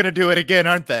 they're going to do it again,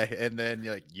 aren't they? And then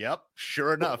you're like, yep,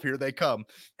 sure enough, here they come.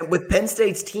 And with Penn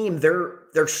State's team,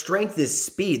 their strength is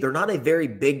speed. They're not a very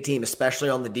big team, especially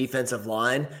on the defensive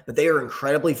line, but they are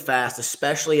incredibly fast,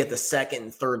 especially at the second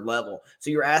and third level.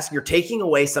 So you're taking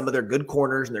away some of their good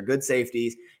corners and their good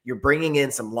safeties. You're bringing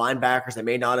in some linebackers that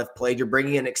may not have played. You're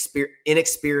bringing in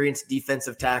inexperienced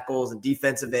defensive tackles and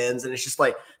defensive ends, and it's just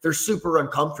like they're super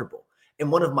uncomfortable.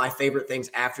 And one of my favorite things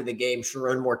after the game,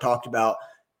 Sharon Moore talked about,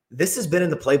 this has been in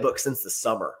the playbook since the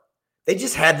summer. They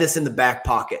just had this in the back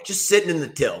pocket, just sitting in the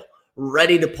till,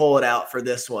 ready to pull it out for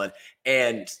this one.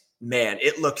 And man,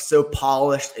 it looked so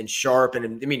polished and sharp.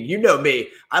 And I mean, you know me,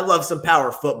 I love some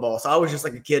power football. So I was just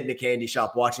like a kid in a candy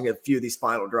shop watching a few of these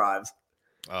final drives.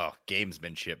 Oh,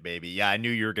 gamesmanship, baby. Yeah, I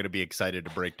knew you were going to be excited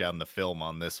to break down the film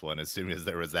on this one. As soon as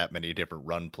there was that many different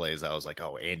run plays, I was like,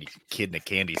 oh, Andy, kid in a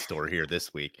candy store here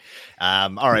this week.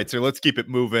 All right, so let's keep it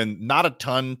moving. Not a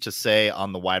ton to say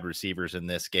on the wide receivers in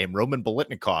this game. Roman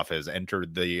Wilson has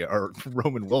entered the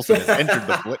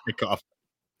Bolitnikov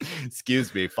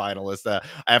finalist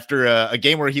after a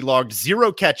game where he logged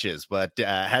 0 catches, but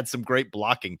had some great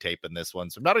blocking tape in this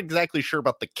one. So I'm not exactly sure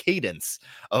about the cadence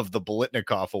of the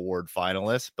Bolitnikov Award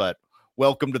finalists, but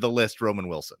welcome to the list, Roman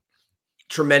Wilson.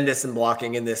 Tremendous in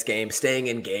blocking in this game, staying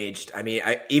engaged. I mean,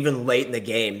 even late in the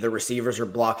game, the receivers are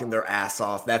blocking their ass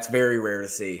off. That's very rare to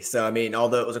see. So, I mean,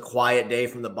 although it was a quiet day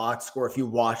from the box score, if you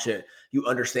watch it, you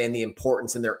understand the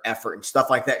importance in their effort, and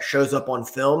stuff like that shows up on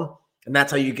film. And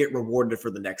that's how you get rewarded for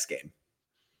the next game.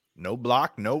 No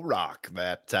block, no rock.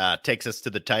 That takes us to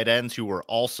the tight ends, who were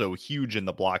also huge in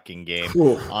the blocking game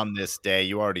on this day.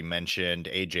 You already mentioned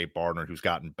A.J. Barner, who's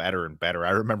gotten better and better.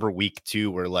 I remember week 2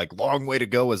 where like long way to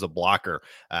go as a blocker.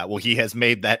 Well, he has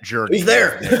made that journey. He's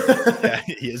there.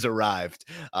 He has arrived.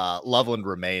 Loveland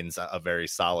remains a very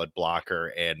solid blocker,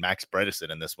 and Max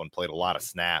Bredesen in this one played a lot of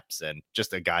snaps, and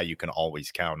just a guy you can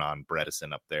always count on.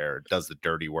 Bredesen up there does the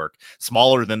dirty work.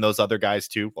 Smaller than those other guys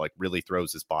too, like really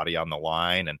throws his body on the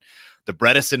line. And the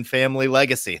Bredesen family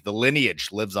legacy, the lineage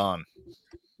lives on.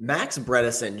 Max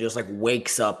Bredesen just like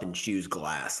wakes up and chews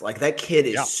glass. Like that kid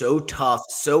is so tough,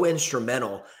 so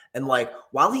instrumental. And like,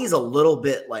 while he's a little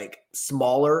bit like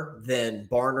smaller than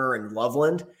Barner and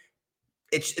Loveland,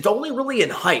 it's only really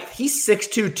in height. He's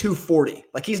 6'2", 240.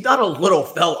 Like he's not a little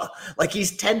fella. Like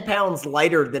he's 10 pounds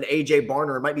lighter than AJ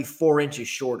Barner. It might be 4 inches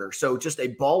shorter. So just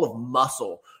a ball of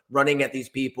muscle running at these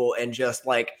people, and just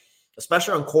like,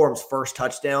 especially on Corum's first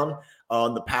touchdown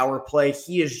on the power play,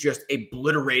 he is just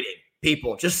obliterating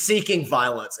people, just seeking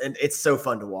violence, and it's so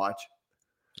fun to watch.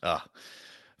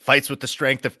 Fights with the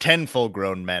strength of 10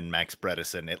 full-grown men, Max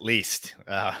Bredesen, at least.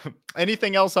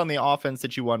 Anything else on the offense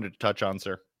that you wanted to touch on,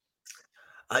 sir?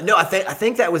 No, I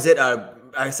think that was it.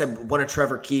 I said one of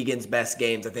Trevor Keegan's best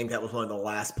games. I think that was one of the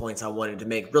last points I wanted to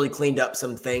make. Really cleaned up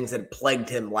some things that plagued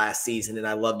him last season, and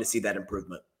I love to see that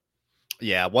improvement.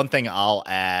 Yeah, one thing I'll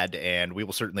add, and we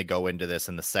will certainly go into this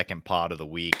in the second pod of the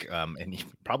week, and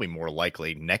probably more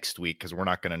likely next week, because we're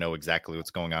not going to know exactly what's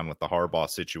going on with the Harbaugh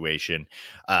situation.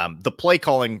 The play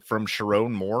calling from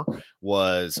Sharon Moore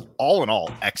was all in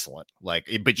all excellent.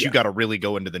 But you got to really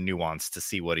go into the nuance to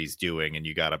see what he's doing, and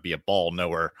you got to be a ball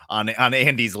knower on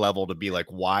Andy's level to be like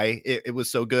why it was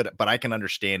so good. But I can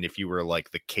understand if you were like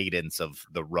the cadence of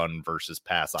the run versus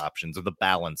pass options, or the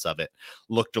balance of it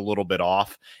looked a little bit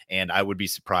off, and I would be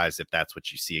surprised if that's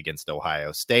what you see against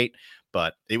Ohio State,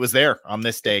 but it was there on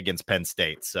this day against Penn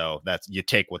State. So that's, you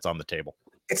take what's on the table.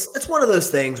 It's one of those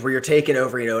things where you're taking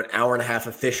over, an hour and a half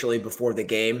officially before the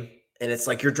game. And it's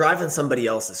like, you're driving somebody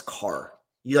else's car.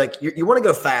 You want to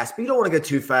go fast, but you don't want to go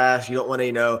too fast. You don't want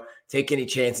to, take any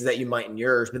chances that you might in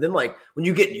yours. But then like when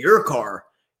you get in your car,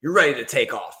 you're ready to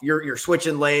take off. You're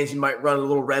switching lanes. You might run a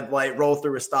little red light, roll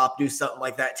through a stop, do something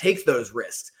like that. Take those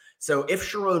risks. So if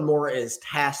Sharon Moore is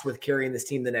tasked with carrying this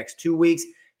team the next 2 weeks,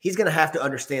 he's going to have to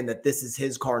understand that this is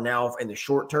his car now in the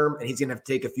short term, and he's going to have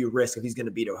to take a few risks if he's going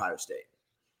to beat Ohio State.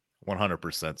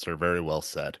 100%, sir. Very well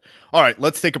said. All right,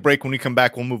 let's take a break. When we come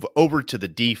back, we'll move over to the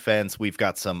defense. We've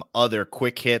got some other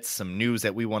quick hits, some news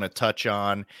that we want to touch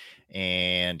on,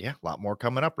 and a lot more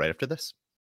coming up right after this.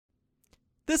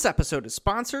 This episode is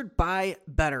sponsored by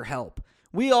BetterHelp.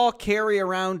 We all carry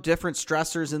around different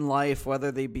stressors in life,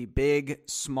 whether they be big,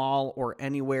 small, or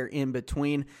anywhere in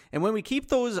between. And when we keep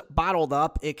those bottled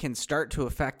up, it can start to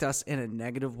affect us in a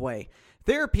negative way.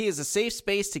 Therapy is a safe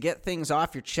space to get things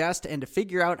off your chest and to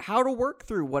figure out how to work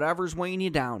through whatever's weighing you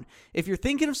down. If you're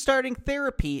thinking of starting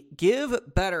therapy, give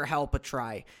BetterHelp a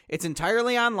try. It's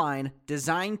entirely online,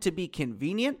 designed to be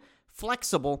convenient,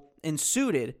 flexible, and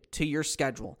suited to your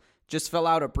schedule. Just fill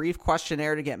out a brief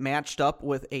questionnaire to get matched up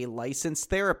with a licensed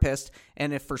therapist,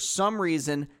 and if for some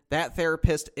reason that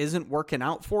therapist isn't working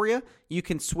out for you, you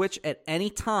can switch at any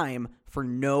time for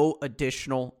no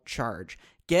additional charge.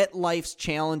 Get life's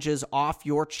challenges off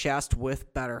your chest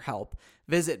with BetterHelp.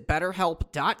 Visit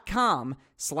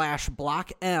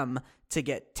BetterHelp.com/BlockM to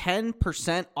get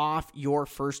 10% off your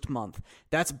first month.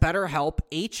 That's BetterHelp,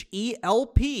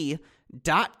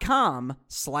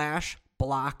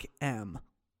 HELP.com/BlockM.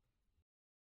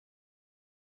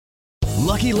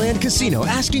 Lucky Land Casino,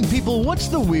 asking people, what's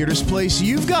the weirdest place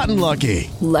you've gotten lucky?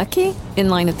 Lucky? In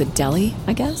line at the deli,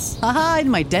 I guess? Aha, in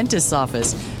my dentist's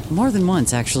office. More than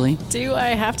once, actually. Do I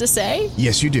have to say?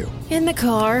 Yes, you do. In the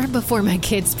car before my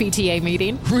kids' PTA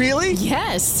meeting. Really?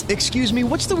 Yes. Excuse me,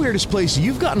 what's the weirdest place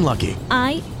you've gotten lucky?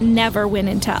 I never win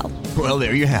and tell. Well,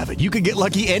 there you have it. You can get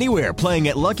lucky anywhere, playing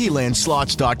at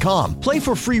LuckyLandSlots.com. Play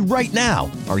for free right now.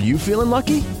 Are you feeling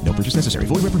lucky? No purchase necessary.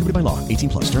 Void where prohibited by law.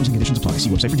 18+. Terms and conditions apply. See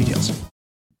website for details.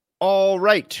 All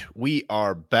right, we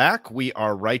are back. We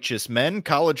are righteous men.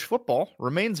 College football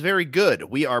remains very good.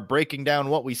 We are breaking down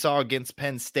what we saw against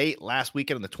Penn State last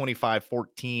weekend in the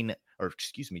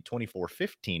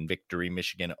 24-15 victory,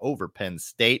 Michigan over Penn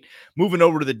State. Moving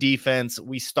over to the defense,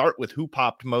 we start with who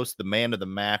popped most, the man of the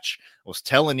match. I was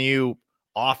telling you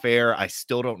off air, I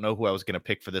still don't know who I was going to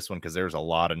pick for this one because there's a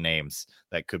lot of names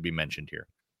that could be mentioned here.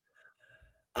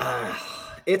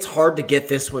 It's hard to get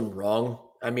this one wrong.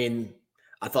 I mean,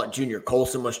 I thought Junior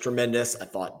Colson was tremendous. I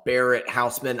thought Barrett,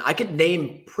 Houseman. I could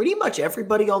name pretty much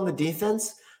everybody on the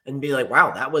defense and be like, wow,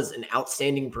 that was an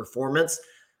outstanding performance.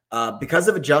 Because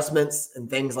of adjustments and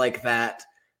things like that,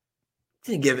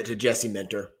 I'm going to give it to Jesse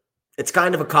Minter. It's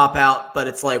kind of a cop-out, but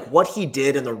it's like what he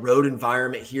did in the road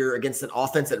environment here against an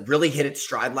offense that really hit its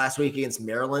stride last week against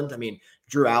Maryland. I mean,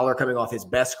 Drew Aller coming off his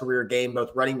best career game,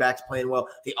 both running backs playing well.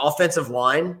 The offensive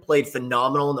line played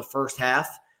phenomenal in the first half.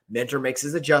 Minter makes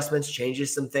his adjustments,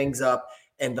 changes some things up,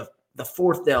 and the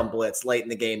fourth down blitz late in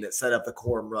the game that set up the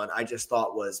Corum run, I just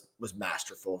thought was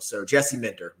masterful. So Jesse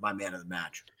Minter, my man of the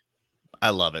match.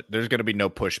 I love it. There's going to be no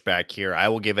pushback here. I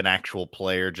will give an actual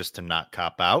player just to not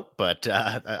cop out, but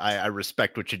I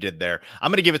respect what you did there.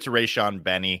 I'm going to give it to Rayshawn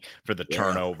Benny for the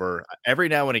turnover. Every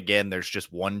now and again, there's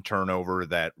just one turnover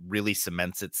that really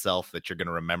cements itself that you're going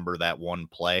to remember that one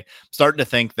play. I'm starting to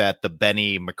think that the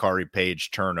Benny Makari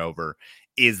Page turnover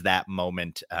is that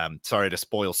moment. Sorry to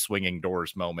spoil swinging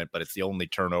doors moment, but it's the only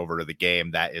turnover of the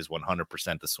game. That is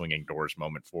 100% the swinging doors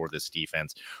moment for this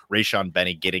defense. Rayshawn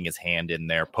Benny getting his hand in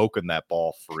there, poking that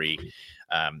ball free.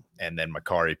 And then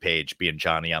Makari Page being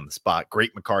Johnny on the spot.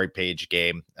 Great Makari Page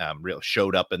game. Really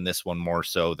showed up in this one more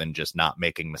so than just not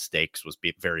making mistakes, was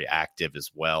very active as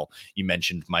well. You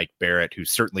mentioned Mike Barrett, who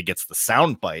certainly gets the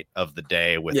soundbite of the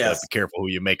day with be careful who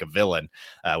you make a villain,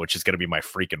 which is going to be my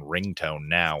freaking ringtone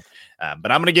now.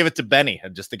 But I'm going to give it to Benny,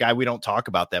 just the guy we don't talk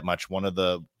about that much. One of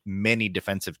the many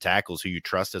defensive tackles who you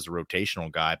trust as a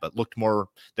rotational guy, but looked more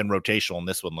than rotational in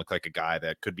this one. Looked like a guy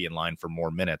that could be in line for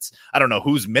more minutes. I don't know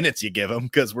whose minutes you give him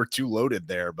because we're too loaded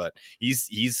there, but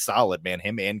he's solid, man.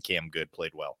 Him and Cam Good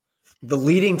played well. The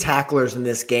leading tacklers in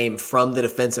this game from the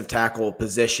defensive tackle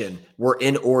position were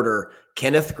in order: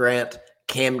 Kenneth Grant,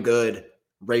 Cam Good,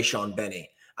 Rayshawn Benny.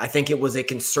 I think it was a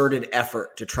concerted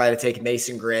effort to try to take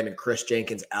Mason Graham and Chris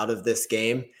Jenkins out of this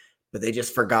game, but they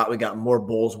just forgot we got more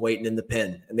bulls waiting in the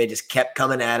pen, and they just kept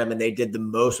coming at them, and they did the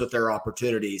most with their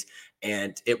opportunities.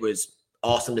 And it was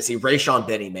awesome to see Rayshawn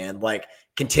Benny, man, like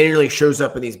continually shows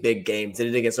up in these big games.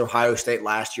 Did it against Ohio State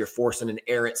last year, forcing an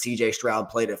errant CJ Stroud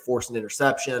play to force an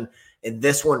interception. And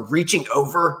this one, reaching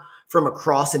over from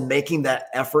across and making that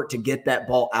effort to get that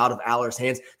ball out of Aller's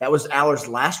hands. That was Aller's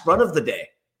last run of the day,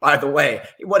 by the way.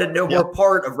 He wanted no more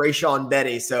part of Rayshawn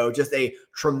Benny. So just a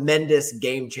tremendous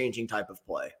game-changing type of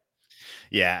play.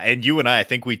 Yeah, and you and I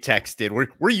think we texted.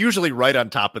 We're usually right on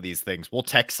top of these things. We'll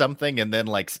text something, and then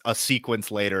like a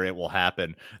sequence later, it will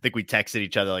happen. I think we texted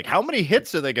each other like, "How many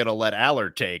hits are they going to let Aller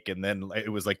take?" And then it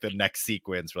was like the next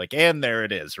sequence. We're like, and there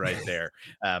it is, right there.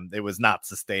 It was not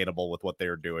sustainable with what they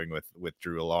were doing with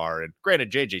Drew Aller. And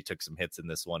granted, JJ took some hits in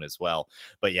this one as well.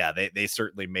 But yeah, they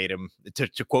certainly made him.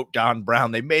 To quote Don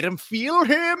Brown, they made him feel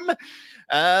him.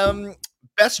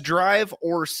 Best drive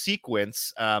or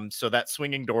sequence. So that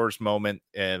swinging doors moment,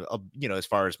 as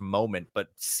far as moment, but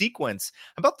sequence.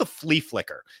 How about the flea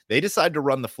flicker? They decided to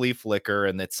run the flea flicker,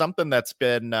 and it's something that's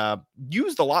been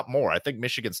used a lot more. I think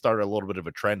Michigan started a little bit of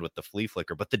a trend with the flea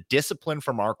flicker, but the discipline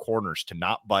from our corners to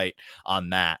not bite on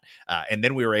that. And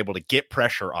then we were able to get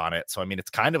pressure on it. So, I mean,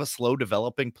 it's kind of a slow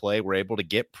developing play. We're able to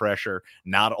get pressure.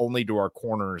 Not only do our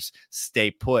corners stay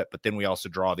put, but then we also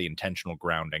draw the intentional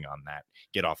grounding on that,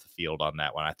 get off the field on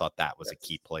that one. I thought that was a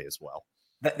key play as well.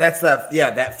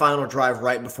 That final drive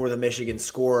right before the Michigan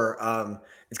score.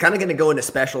 It's kind of going to go into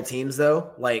special teams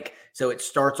though. Like, so it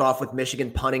starts off with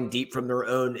Michigan punting deep from their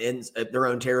own their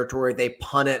own territory. They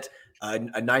punt it,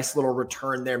 a nice little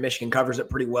return there. Michigan covers it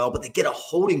pretty well, but they get a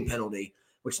holding penalty,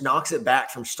 which knocks it back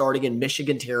from starting in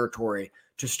Michigan territory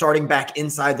to starting back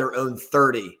inside their own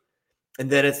 30. And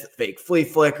then it's the fake flea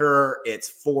flicker. It's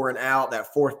 4 and out,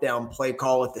 that fourth down play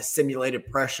call with the simulated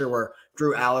pressure where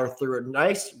Drew Aller threw a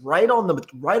nice right on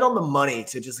the money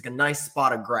to just like a nice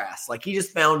spot of grass. Like he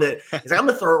just found it. He's like, I'm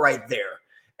going to throw it right there.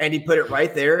 And he put it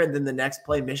right there. And then the next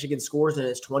play, Michigan scores and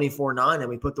it's 24-9. And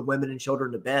we put the women and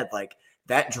children to bed. Like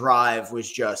that drive was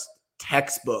just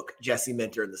textbook Jesse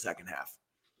Minter in the second half.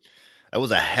 That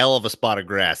was a hell of a spot of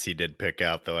grass he did pick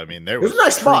out, though. I mean, there was a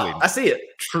nice spot. I see it.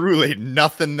 Truly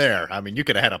nothing there. I mean, you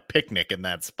could have had a picnic in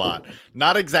that spot.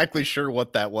 Not exactly sure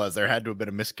what that was. There had to have been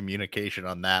a miscommunication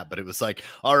on that, but it was like,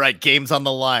 all right, game's on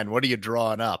the line. What are you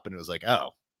drawing up? And it was like, oh,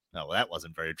 no, that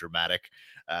wasn't very dramatic.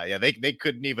 They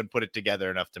couldn't even put it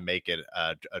together enough to make it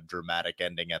a dramatic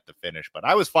ending at the finish, but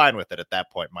I was fine with it at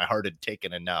that point. My heart had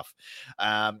taken enough.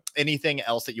 Anything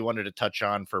else that you wanted to touch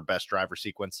on for best driver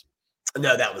sequence?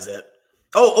 No, that was it.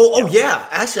 Oh, yeah.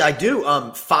 Actually, I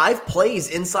do. 5 plays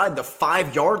inside the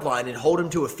 5-yard line and hold them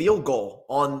to a field goal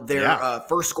on their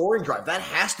first scoring drive. That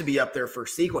has to be up there for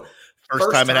sequence.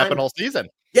 First time it happened all season.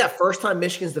 Yeah, first time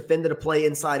Michigan's defended a play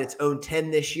inside its own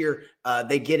 10 this year.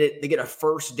 They get a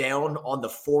first down on the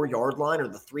 4-yard line or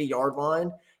the 3-yard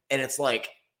line, and it's like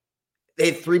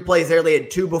they had 3 plays there. They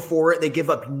had 2 before it. They give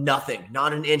up nothing,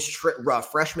 not an inch.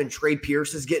 Freshman Trey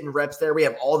Pierce is getting reps there. We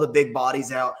have all the big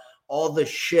bodies out. All the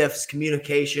shifts,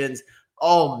 communications.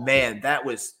 Oh man, that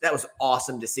was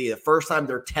awesome to see. The first time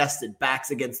they're tested,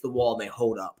 backs against the wall, and they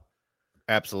hold up.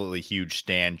 Absolutely huge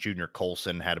stand. Junior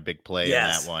Colson had a big play in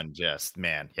that one. Just,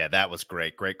 man, yeah, that was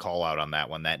great. Great call out on that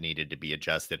one. That needed to be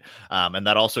adjusted. And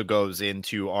that also goes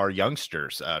into our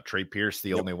youngsters. Trey Pierce,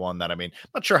 the only one that, I mean, I'm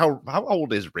not sure how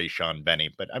old is Rayshon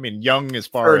Benny, but I mean, young as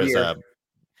far as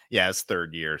his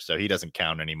 3rd year, so he doesn't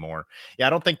count anymore. Yeah, I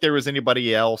don't think there was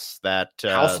anybody else that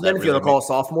Houseman, if you want to call a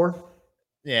sophomore.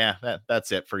 Yeah,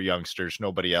 that's it for youngsters.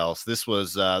 Nobody else. This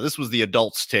was the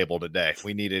adults table today.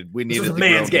 We needed the man's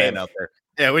grown game men out there.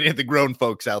 Yeah, we need the grown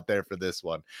folks out there for this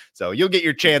one. So you'll get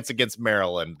your chance against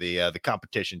Maryland. The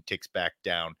competition ticks back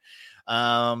down.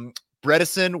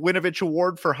 Bredesen Winovich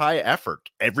Award for high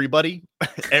effort. Everybody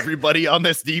on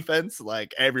this defense,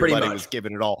 like everybody was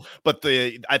giving it all. But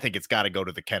I think it's got to go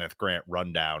to the Kenneth Grant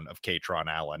rundown of Katron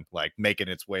Allen, like making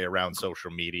its way around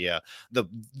social media.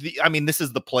 I mean, this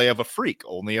is the play of a freak.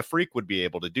 Only a freak would be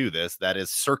able to do this. That is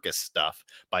circus stuff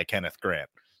by Kenneth Grant.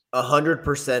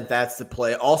 100%. That's the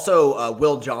play. Also,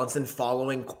 Will Johnson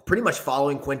pretty much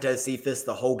following Quintez Cephas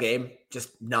the whole game,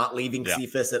 just not leaving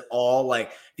Cephas at all.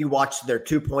 Like if you watch their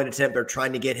 2-point attempt, they're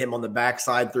trying to get him on the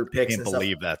backside through picks. Can't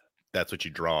believe that's what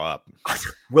you draw up.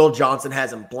 Will Johnson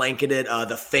has him blanketed.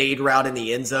 The fade route in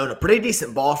the end zone, a pretty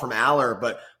decent ball from Aller,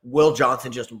 but Will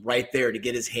Johnson just right there to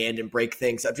get his hand and break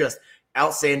things up. Just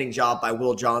outstanding job by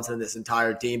Will Johnson and this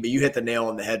entire team. But you hit the nail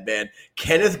on the head, man.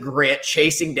 Kenneth Grant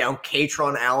chasing down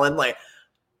Katron Allen. Like,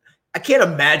 I can't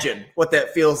imagine what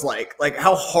that feels like. Like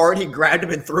how hard he grabbed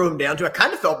him and threw him down to. I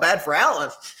kind of felt bad for Allen.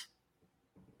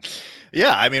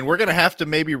 Yeah, I mean, we're going to have to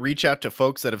maybe reach out to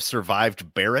folks that have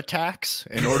survived bear attacks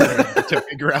in order to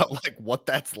figure out like what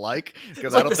that's like.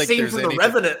 Because I don't think there's anything. The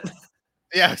Revenant.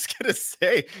 Yeah, I was going to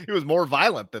say it was more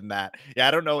violent than that. Yeah,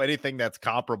 I don't know anything that's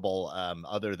comparable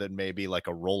other than maybe like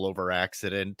a rollover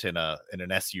accident in an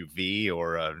SUV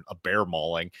or a bear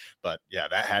mauling. But yeah,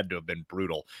 that had to have been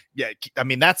brutal. Yeah, I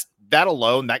mean, that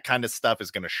alone, that kind of stuff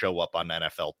is going to show up on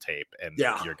NFL tape and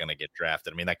you're going to get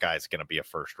drafted. I mean, that guy's going to be a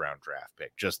first-round draft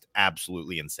pick. Just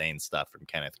absolutely insane stuff from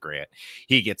Kenneth Grant.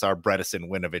 He gets our Bredesen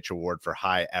Winovich Award for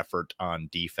high effort on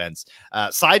defense.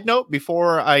 Side note,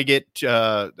 before I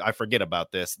forget about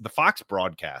this, the Fox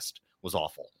broadcast was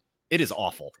awful. It is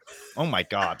awful. Oh my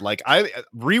God. Like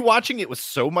rewatching it was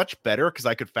so much better because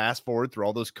I could fast forward through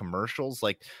all those commercials.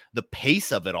 Like the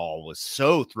pace of it all was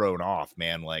so thrown off,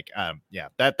 man. Like,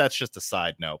 that's just a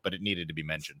side note, but it needed to be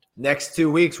mentioned. Next 2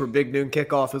 weeks were big noon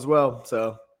kickoff as well.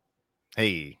 So,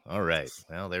 hey, all right.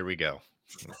 Well, there we go.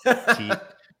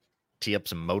 Tee up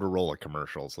some Motorola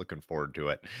commercials. Looking forward to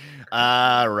it.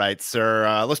 All right,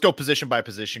 sir. Let's go position by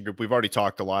position group. We've already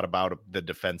talked a lot about the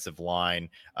defensive line.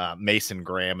 Mason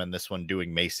Graham and this one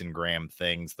doing Mason Graham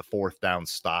things. The 4th down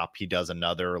stop. He does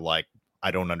another like,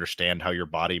 I don't understand how your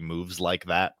body moves like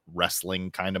that. Wrestling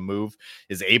kind of move.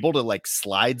 Is able to like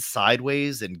slide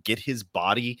sideways and get his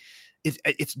body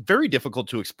it's very difficult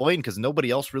to explain because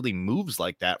nobody else really moves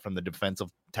like that from the defensive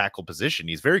tackle position.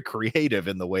 He's very creative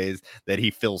in the ways that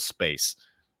he fills space.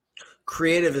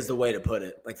 Creative is the way to put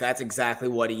it. Like, that's exactly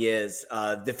what he is.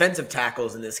 Defensive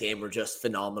tackles in this game were just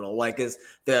phenomenal. Like, as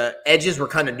the edges were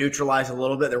kind of neutralized a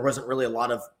little bit, there wasn't really a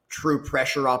lot of true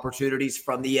pressure opportunities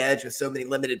from the edge with so many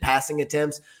limited passing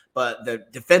attempts. But the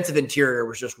defensive interior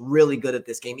was just really good at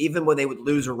this game. Even when they would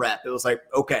lose a rep, it was like,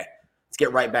 okay, let's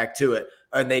get right back to it.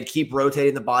 And they'd keep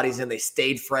rotating the bodies in. They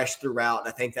stayed fresh throughout, and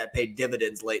I think that paid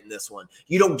dividends late in this one.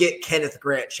 You don't get Kenneth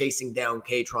Grant chasing down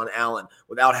Katron Allen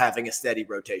without having a steady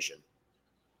rotation.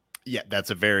 Yeah, that's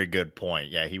a very good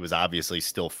point. Yeah, he was obviously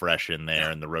still fresh in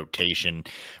there, and the rotation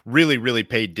really, really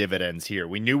paid dividends here.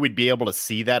 We knew we'd be able to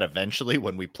see that eventually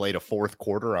when we played a fourth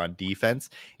quarter on defense,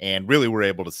 and really were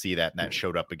able to see that, and that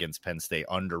showed up against Penn State.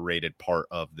 Underrated part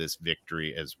of this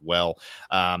victory as well.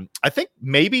 I think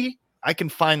maybe I can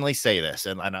finally say this,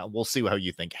 and we'll see how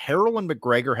you think. Harrell and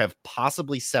McGregor have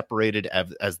possibly separated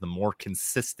as the more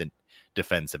consistent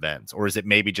defensive ends, or is it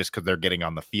maybe just because they're getting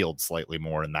on the field slightly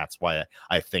more, and that's why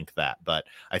I think that? But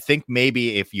I think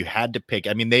maybe if you had to pick,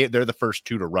 I mean, they're the first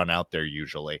two to run out there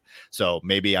usually, so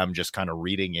maybe I'm just kind of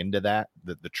reading into that,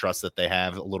 the trust that they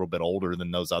have, a little bit older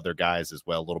than those other guys as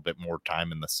well, a little bit more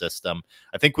time in the system.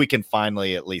 I think we can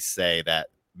finally at least say that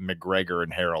McGregor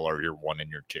and Harrell are your one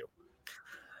and your two.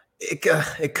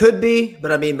 It could be,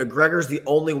 but I mean, McGregor's the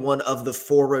only one of the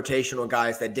four rotational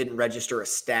guys that didn't register a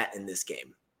stat in this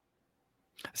game.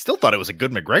 I still thought it was a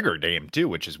good McGregor game too,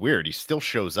 which is weird. He still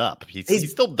shows up. He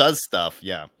still does stuff.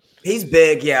 Yeah. He's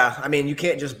big. Yeah. I mean, you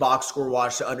can't just box score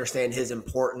watch to understand his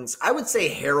importance. I would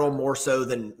say Harrell more so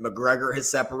than McGregor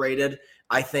has separated.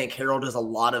 I think Harrell does a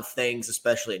lot of things,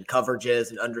 especially in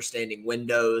coverages and understanding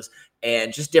windows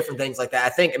and just different things like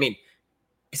that. I mean,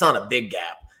 it's on a big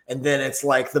gap. And then it's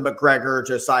like the McGregor,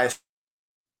 Josiah,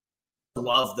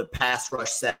 love the pass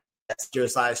rush sets,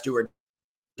 Josiah Stewart,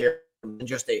 in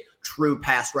just a true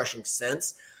pass rushing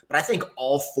sense. But I think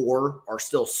all four are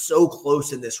still so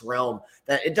close in this realm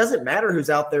that it doesn't matter who's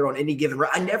out there on any given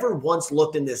run. I never once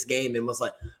looked in this game and was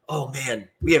like, oh man,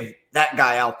 we have that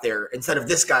guy out there instead of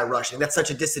this guy rushing. That's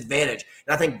such a disadvantage.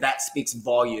 And I think that speaks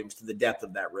volumes to the depth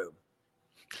of that room.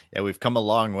 Yeah, we've come a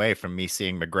long way from me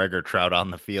seeing McGregor Trout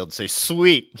on the field. Say,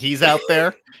 sweet, he's out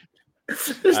there.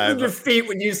 Just the defeat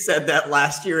when you said that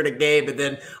last year in a game, and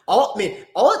then all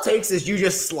it takes is you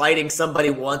just sliding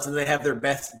somebody once and they have their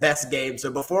best game. So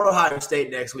before Ohio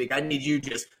State next week, I need you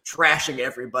just trashing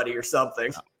everybody or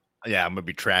something. Yeah, I'm gonna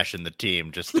be trashing the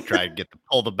team just to try to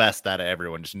pull the best out of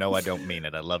everyone. Just know I don't mean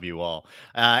it. I love you all.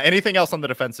 Anything else on the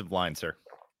defensive line, sir?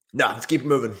 No, let's keep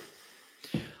moving.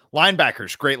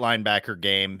 Linebackers, great linebacker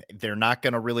game. They're not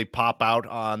going to really pop out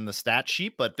on the stat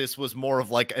sheet, but this was more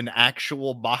of like an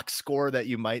actual box score that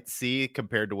you might see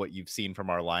compared to what you've seen from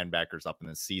our linebackers up in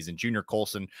this season. Junior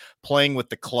Colson playing with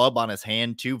the club on his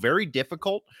hand too. Very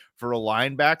difficult for a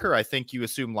linebacker. I think you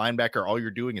assume linebacker, all you're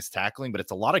doing is tackling, but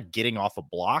it's a lot of getting off of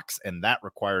blocks, and that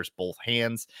requires both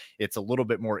hands. It's a little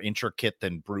bit more intricate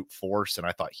than brute force, and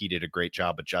I thought he did a great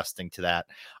job adjusting to that.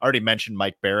 I already mentioned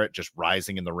Mike Barrett just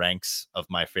rising in the ranks of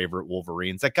my favorite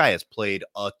Wolverines. That guy has played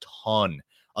a ton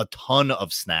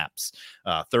of snaps.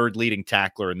 Third leading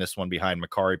tackler in this one behind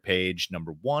Makari Page,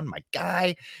 number one, my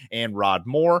guy, and Rod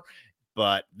Moore.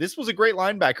 But this was a great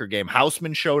linebacker game.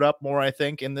 Houseman showed up more, I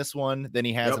think, in this one than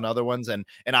he has in other ones. And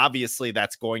obviously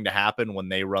that's going to happen when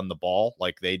they run the ball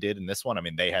like they did in this one. I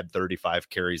mean, they had 35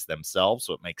 carries themselves,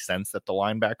 so it makes sense that the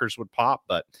linebackers would pop.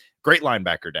 But great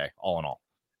linebacker day, all in all.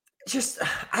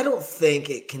 I don't think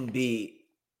it can be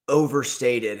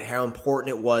overstated how important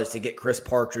it was to get Chris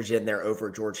Partridge in there over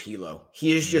George Hilo.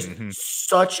 He is just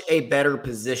such a better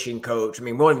position coach. I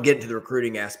mean, we won't even get into the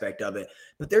recruiting aspect of it,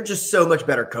 but they're just so much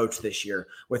better coach this year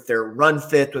with their run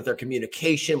fit, with their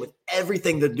communication, with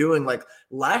everything they're doing. Like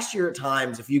last year at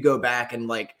times, if you go back and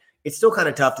like, it's still kind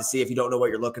of tough to see if you don't know what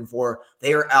you're looking for.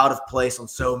 They are out of place on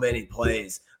so many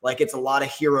plays. Like it's a lot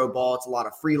of hero ball. It's a lot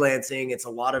of freelancing. It's a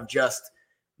lot of just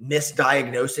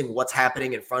misdiagnosing what's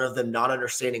happening in front of them, not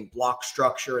understanding block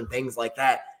structure and things like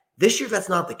that. This year, that's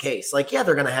not the case. Like, yeah,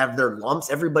 they're going to have their lumps.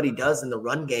 Everybody does in the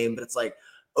run game, but it's like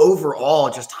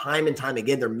overall, just time and time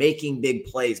again, they're making big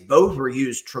plays. Both were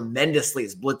used tremendously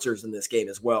as blitzers in this game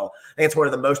as well. I think it's one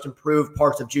of the most improved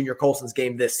parts of Junior Colson's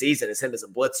game this season is him as a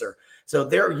blitzer. So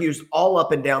they're used all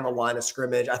up and down the line of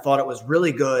scrimmage. I thought it was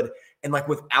really good. And like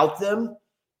without them,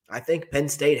 I think Penn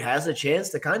State has a chance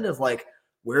to kind of like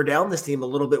wear down this team a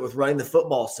little bit with running the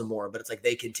football some more, but it's like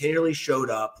they continually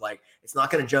showed up. Like it's not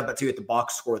going to jump at you at the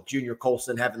box score with Junior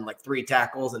Colson having like 3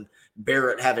 tackles and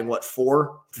Barrett having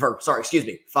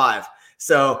 5.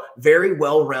 So very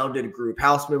well-rounded group.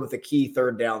 Houseman with a key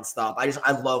third down stop.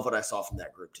 I love what I saw from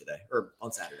that group today or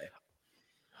on Saturday.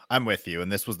 I'm with you.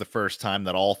 And this was the first time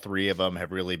that all three of them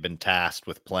have really been tasked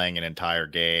with playing an entire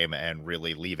game and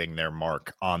really leaving their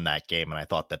mark on that game. And I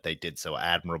thought that they did so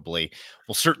admirably.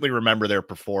 We'll certainly remember their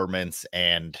performance.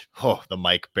 And the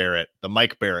Mike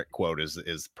Barrett quote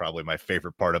is probably my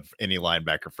favorite part of any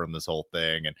linebacker from this whole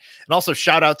thing. And also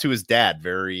shout out to his dad,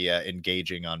 very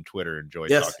engaging on Twitter.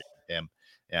 Enjoyed talking to him.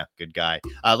 Yeah, good guy.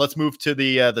 Let's move to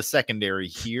the secondary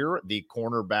here, the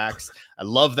cornerbacks. I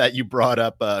love that you brought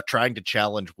up trying to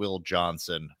challenge Will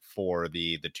Johnson for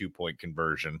the 2-point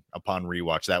conversion upon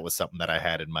rewatch. That was something that I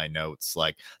had in my notes.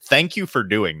 Like, thank you for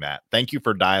doing that. Thank you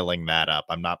for dialing that up.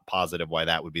 I'm not positive why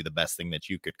that would be the best thing that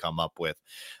you could come up with.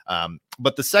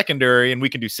 But the secondary, and we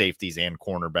can do safeties and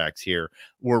cornerbacks here,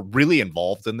 were really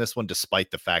involved in this one,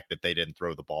 despite the fact that they didn't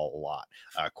throw the ball a lot.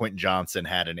 Quentin Johnson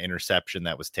had an interception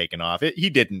that was taken off. He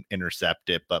didn't intercept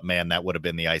it, but man, that would have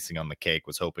been the icing on the cake.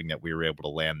 Was hoping that we were able to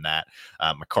land that.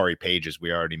 Makari Page, as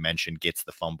we already mentioned, gets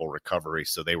the fumble recovery,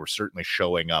 so they were certainly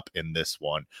showing up in this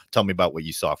one. Tell me about what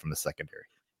you saw from the secondary.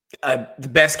 The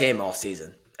best game all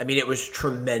season. I mean, it was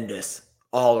tremendous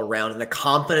all around, and the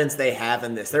confidence they have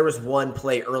in this. There was one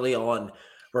play early on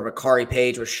where Makari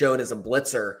Page was shown as a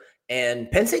blitzer, and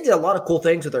Penn State did a lot of cool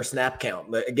things with their snap count.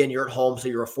 But again, you're at home, so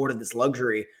you're afforded this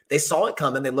luxury. They saw it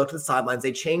coming. They looked at the sidelines.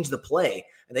 They changed the play,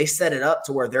 and they set it up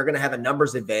to where they're going to have a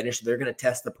numbers advantage. So they're going to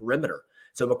test the perimeter.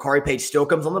 So Makari Page still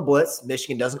comes on the blitz.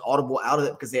 Michigan doesn't audible out of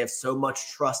it because they have so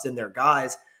much trust in their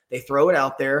guys. They throw it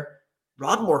out there.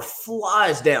 Rodmore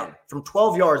flies down from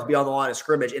 12 yards beyond the line of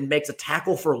scrimmage and makes a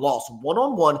tackle for loss.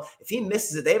 One-on-one, if he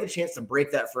misses it, they have a chance to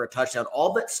break that for a touchdown.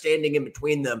 All that's standing in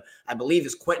between them, I believe,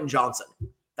 is Quentin Johnson.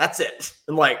 That's it.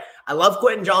 And I love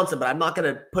Quentin Johnson, but I'm not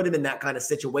going to put him in that kind of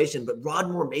situation. But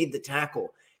Rodmore made the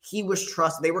tackle. He was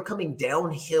trusted. They were coming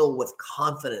downhill with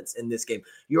confidence in this game.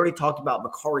 You already talked about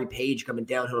Makari Page coming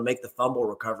downhill to make the fumble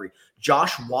recovery.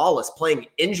 Josh Wallace playing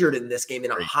injured in this game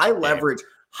in a high leverage,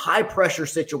 high pressure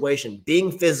situation,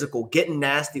 being physical, getting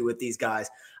nasty with these guys.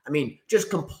 I mean, just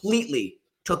completely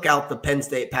took out the Penn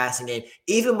State passing game,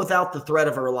 even without the threat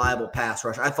of a reliable pass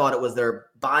rush. I thought it was their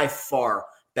by far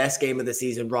best game of the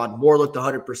season. Rod Moore looked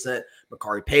 100%,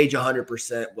 Makari Page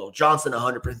 100%, Will Johnson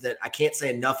 100%. I can't say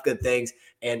enough good things.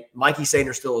 And Mikey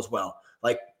Sainer still as well.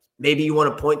 Maybe you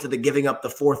want to point to the giving up the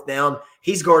fourth down.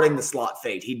 He's guarding the slot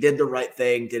fade. He did the right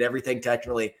thing, did everything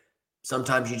technically.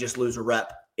 Sometimes you just lose a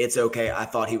rep. It's okay. I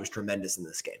thought he was tremendous in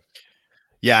this game.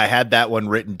 Yeah, I had that one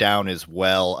written down as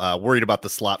well. Worried about the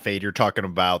slot fade. You're talking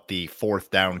about the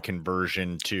fourth down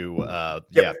conversion to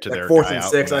to their 4th and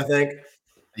 6, I think.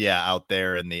 Yeah, out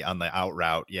there on the out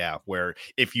route. Yeah, where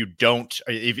if you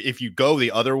if you go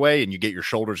the other way and you get your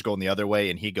shoulders going the other way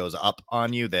and he goes up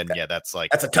on you, then that's a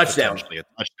touchdown. A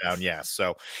touchdown, yeah.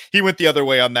 So he went the other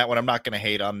way on that one. I'm not going to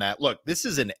hate on that. Look, this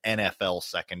is an NFL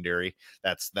secondary.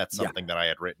 That's something that I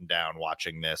had written down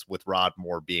watching this, with Rod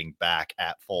Moore being back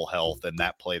at full health, and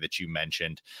that play that you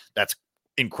mentioned. That's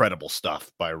incredible stuff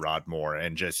by Rod Moore,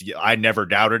 and I never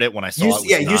doubted it when I saw it.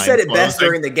 Yeah, you said it best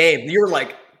during the game. You were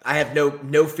like, I have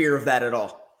no fear of that at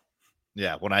all.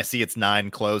 Yeah, when I see it's 9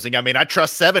 closing, I mean, I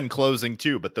trust 7 closing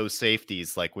too, but those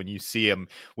safeties, when you see them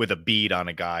with a bead on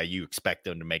a guy, you expect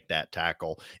them to make that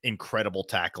tackle. Incredible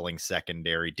tackling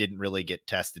secondary. Didn't really get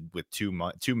tested with too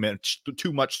much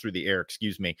through the air,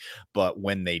 but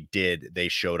when they did, they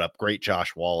showed up. Great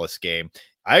Josh Wallace game.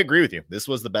 I agree with you. This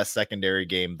was the best secondary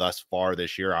game thus far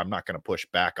this year. I'm not going to push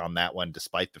back on that one,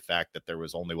 despite the fact that there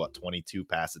was only 22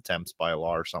 pass attempts by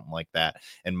law or something like that,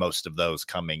 and most of those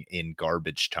coming in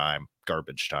garbage time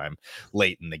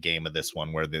late in the game of this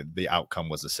one, where the outcome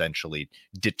was essentially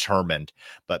determined.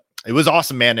 But it was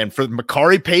awesome, man. And for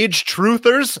Makari Page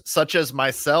truthers such as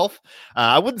myself,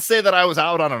 I wouldn't say that I was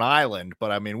out on an island,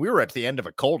 but I mean, we were at the end of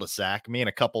a cul-de-sac, me and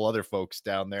a couple other folks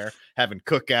down there having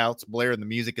cookouts, blaring the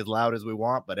music as loud as we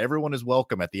want, but everyone is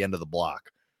welcome at the end of the block.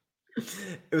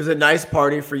 It was a nice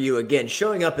party for you. Again,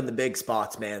 showing up in the big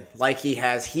spots, man, like he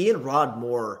has. He and Rod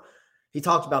Moore, he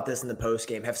talked about this in the post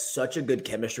game, have such a good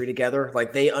chemistry together.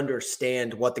 They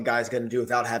understand what the guy's going to do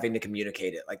without having to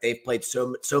communicate it. They've played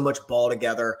so much ball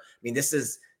together. I mean, this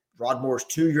is Rod Moore's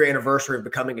 2-year anniversary of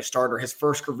becoming a starter. His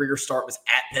first career start was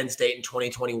at Penn State in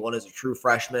 2021 as a true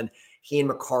freshman. He and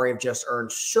Makari have just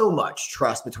earned so much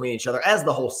trust between each other, as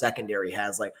the whole secondary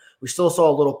has. We still saw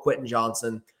a little Quentin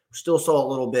Johnson. We still saw a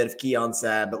little bit of Keon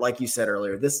Sabb. But like you said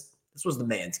earlier, this was the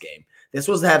man's game. This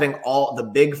was having all the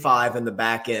big five in the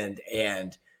back end,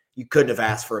 and you couldn't have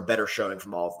asked for a better showing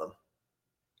from all of them.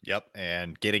 Yep,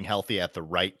 and getting healthy at the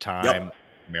right time.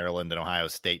 Maryland and Ohio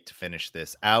State to finish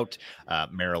this out.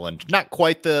 Maryland, not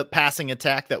quite the passing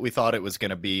attack that we thought it was going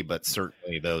to be, but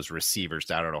certainly those receivers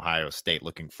down at Ohio State.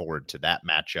 Looking forward to that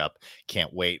matchup.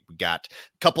 Can't wait. We got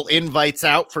a couple invites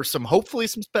out for hopefully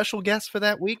some special guests for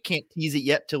that week. Can't tease it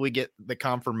yet till we get the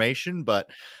confirmation, but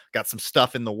got some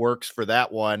stuff in the works for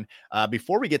that one.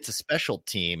 Before we get to special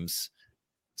teams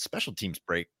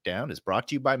breakdown is brought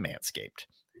to you by Manscaped.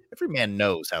 Every man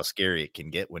knows how scary it can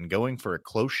get when going for a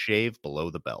close shave below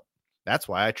the belt. That's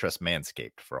why I trust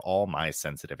Manscaped for all my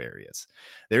sensitive areas.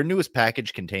 Their newest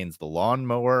package contains the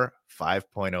Lawnmower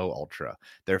 5.0 Ultra.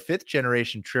 Their 5th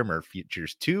generation trimmer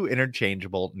features 2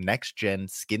 interchangeable next-gen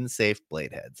skin-safe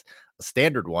blade heads, a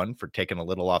standard one for taking a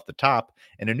little off the top,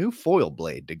 and a new foil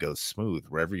blade to go smooth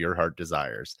wherever your heart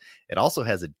desires. It also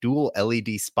has a dual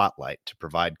LED spotlight to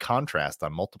provide contrast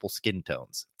on multiple skin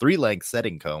tones, 3-length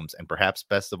setting combs, and perhaps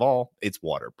best of all, it's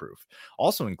waterproof.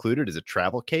 Also included is a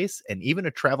travel case and even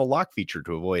a travel lock feature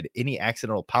to avoid any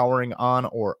accidental powering on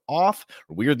or off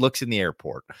or weird looks in the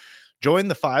airport. Join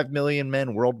the 5 million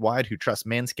men worldwide who trust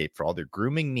Manscaped for all their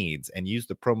grooming needs and use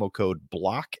the promo code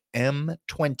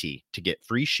BLOCKM20 to get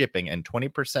free shipping and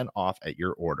 20% off at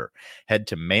your order. Head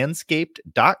to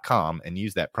manscaped.com and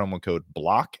use that promo code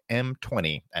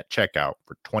BLOCKM20 at checkout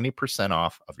for 20%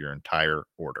 off of your entire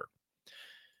order.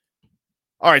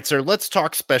 All right, sir, let's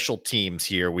talk special teams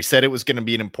here. We said it was going to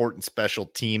be an important special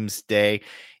teams day,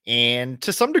 and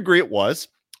to some degree it was.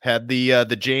 Had the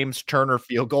James Turner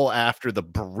field goal after the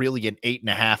brilliant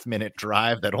 8.5-minute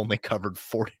drive that only covered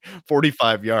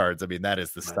 45 yards. I mean, that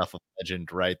is the stuff of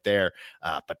legend right there.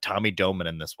 But Tommy Doman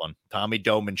in this one. Tommy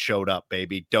Doman showed up,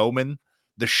 baby. Doman,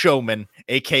 the showman,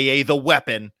 a.k.a. the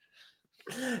weapon.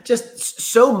 Just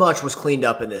so much was cleaned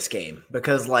up in this game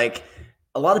because, like,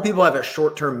 a lot of people have a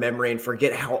short-term memory and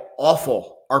forget how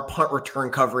awful our punt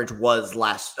return coverage was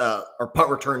our punt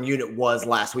return unit was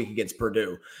last week against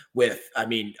Purdue with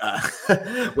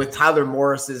with Tyler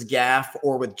Morris's gaffe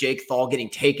or with Jake Thal getting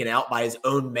taken out by his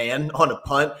own man on a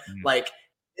punt. Like,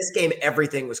 this game,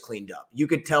 everything was cleaned up. You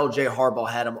could tell Jay Harbaugh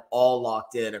had them all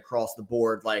locked in across the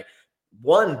board. Like,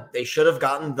 one, they should have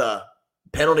gotten the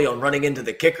penalty on running into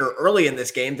the kicker early in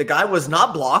this game. The guy was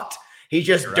not blocked. He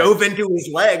just dove into his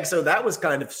leg, so that was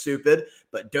kind of stupid.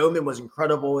 But Doman was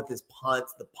incredible with his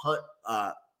punts. The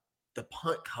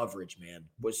punt coverage, man,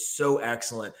 was so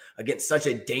excellent against such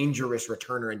a dangerous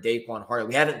returner in Daquan Hartley.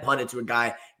 We haven't punted to a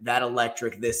guy that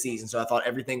electric this season, so I thought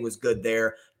everything was good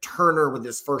there. Turner with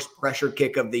his first pressure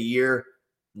kick of the year,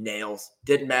 nails.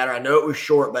 Didn't matter. I know it was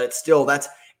short, but that's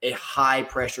a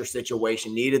high-pressure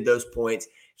situation. Needed those points.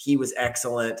 He was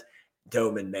excellent.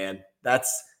 Doman, man,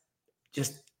 that's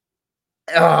just –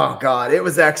 oh, God, it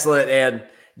was excellent. And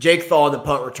Jake Thal in the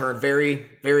punt return, very,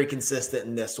 very consistent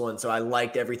in this one. So I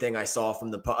liked everything I saw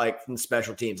from from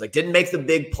special teams. Like, didn't make the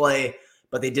big play,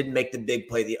 but they didn't make the big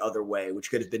play the other way, which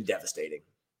could have been devastating.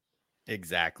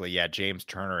 Exactly. Yeah. James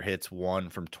Turner hits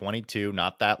one from 22,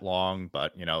 not that long,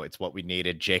 but it's what we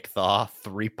needed. Jake Thaw,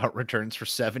 3 punt returns for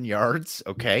 7 yards.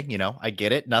 Okay. I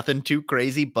get it. Nothing too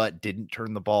crazy, but didn't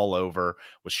turn the ball over,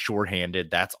 was shorthanded.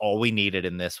 That's all we needed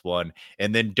in this one.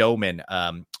 And then Doman,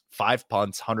 5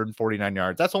 punts, 149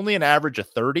 yards. That's only an average of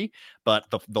 30, but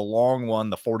the long one,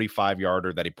 the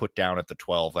 45-yarder that he put down at the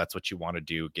 12, that's what you want to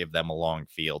do. Give them a long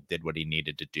field, did what he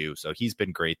needed to do. So he's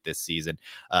been great this season.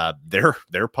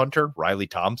 Their punter, Riley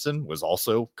Thompson, was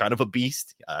also kind of a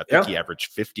beast. I think he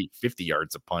averaged 50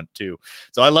 yards a punt too.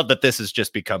 So I love that this has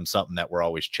just become something that we're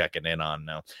always checking in on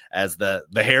now. As the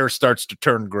hair starts to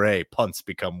turn gray, punts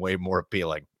become way more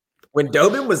appealing. When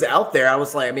Doman was out there, I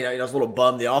was like, I was a little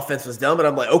bummed the offense was done, but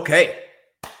I'm like, okay,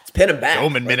 let's pin him back.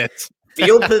 Doman minutes.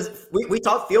 We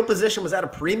talked field position was at a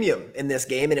premium in this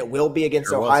game, and it will be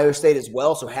against Ohio State as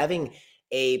well. So having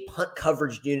a punt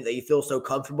coverage unit that you feel so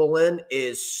comfortable in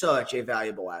is such a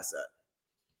valuable asset.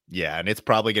 Yeah, and it's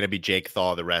probably going to be Jake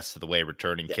Thaw the rest of the way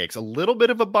returning kicks. A little bit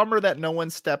of a bummer that no one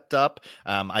stepped up.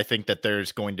 I think that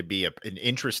there's going to be an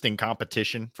interesting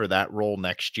competition for that role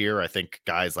next year. I think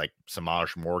guys like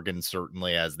Samaj Morgan,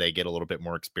 certainly as they get a little bit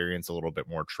more experience, a little bit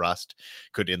more trust,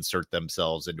 could insert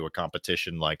themselves into a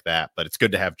competition like that. But it's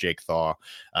good to have Jake Thaw.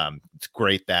 It's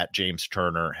great that James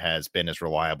Turner has been as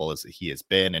reliable as he has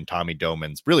been, and Tommy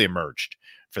Doman's really emerged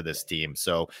for this team.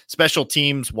 So special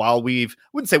teams, while I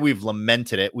wouldn't say we've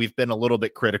lamented it, we've been a little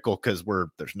bit critical because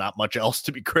there's not much else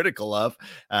to be critical of.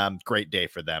 Great day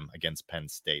for them against Penn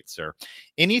State, sir.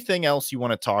 Anything else you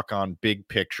want to talk on big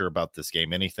picture about this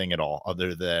game? Anything at all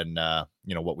other than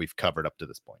what we've covered up to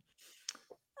this point?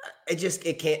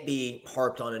 It can't be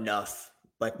harped on enough,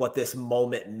 like what this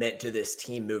moment meant to this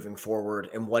team moving forward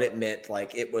and what it meant.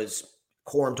 Like, it was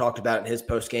Corum talked about it in his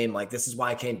post game. Like, this is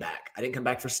why I came back. I didn't come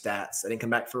back for stats. I didn't come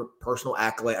back for personal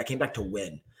accolade. I came back to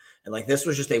win. And like, this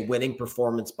was just a winning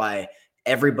performance by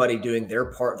everybody doing their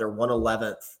part, their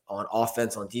 111th on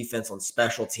offense, on defense, on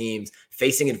special teams,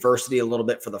 facing adversity a little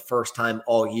bit for the first time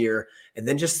all year, and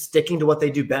then just sticking to what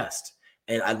they do best.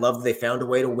 And I love that they found a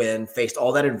way to win, faced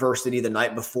all that adversity the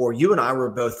night before. You and I were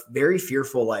both very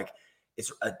fearful, like,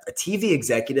 it's a TV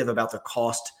executive about to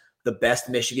cost the best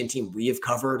Michigan team we have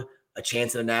covered a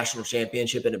chance at a national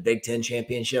championship and a Big Ten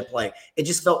championship. Like, it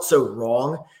just felt so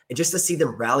wrong. And just to see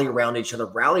them rally around each other,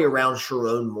 rally around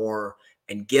Sharon Moore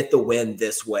and get the win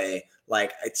this way,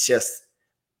 like, it's just,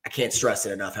 I can't stress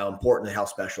it enough how important and how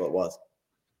special it was.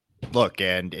 Look,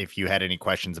 and if you had any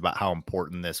questions about how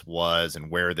important this was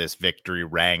and where this victory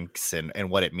ranks and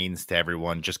what it means to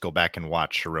everyone, just go back and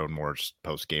watch Sharon Moore's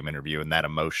post-game interview and that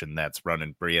emotion that's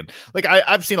running free. And like,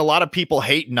 I've seen a lot of people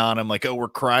hating on him, like, oh, we're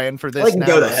crying for this. They can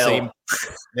go to hell.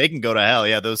 They can go to hell.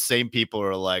 Yeah, those same people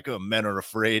are like, oh, men are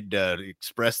afraid to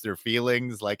express their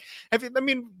feelings. Like,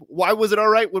 why was it all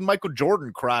right when Michael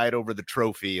Jordan cried over the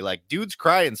trophy? Like, dudes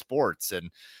cry in sports, and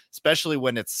especially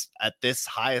when it's at this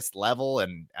highest level.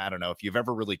 And I don't know if you've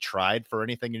ever really tried for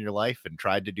anything in your life and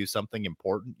tried to do something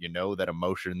important, you know that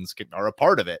emotions are a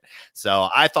part of it. So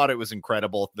I thought it was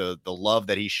incredible. The love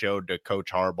that he showed to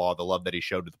Coach Harbaugh, the love that he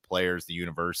showed to the players, the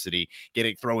university,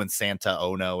 throwing Santa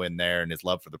Ono in there and his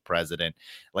love for the president.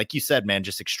 Like you said, man,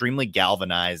 just extremely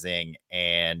galvanizing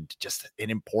and just an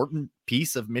important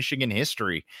piece of Michigan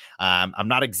history. I'm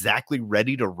not exactly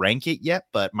ready to rank it yet,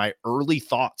 but my early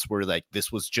thoughts were like,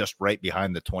 this was just right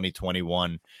behind the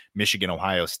 2021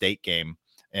 Michigan-Ohio State game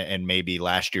and maybe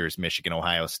last year's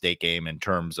Michigan-Ohio State game in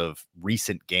terms of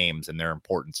recent games and their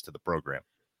importance to the program.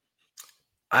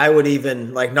 I would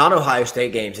even, like, non-Ohio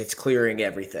State games, it's clearing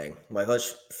everything. Like,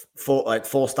 let's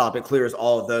full stop. It clears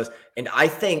all of those. And I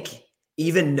think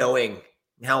even knowing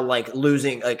how, like,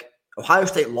 losing, like, Ohio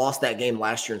State lost that game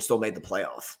last year and still made the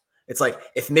playoff. It's like,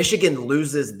 if Michigan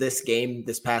loses this game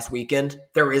this past weekend,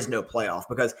 there is no playoff,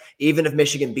 because even if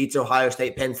Michigan beats Ohio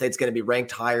State, Penn State's going to be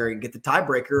ranked higher and get the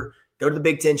tiebreaker, go to the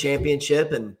Big Ten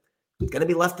championship, and going to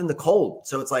be left in the cold.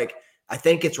 So it's like, I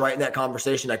think it's right in that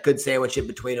conversation. I could sandwich it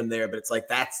between them there, but it's like,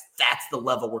 that's the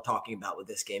level we're talking about with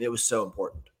this game. It was so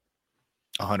important.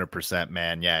 100%,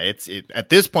 man. Yeah, it's at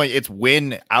this point, it's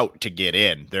win out to get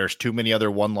in. There's too many other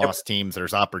one-loss teams.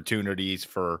 There's opportunities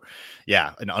for,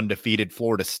 an undefeated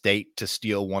Florida State to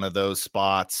steal one of those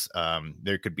spots.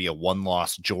 There could be a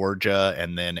one-loss Georgia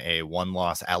and then a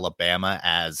one-loss Alabama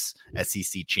as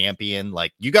SEC champion.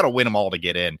 Like, you got to win them all to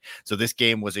get in. So this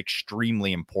game was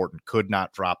extremely important. Could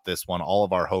not drop this one. All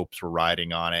of our hopes were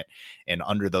riding on it. And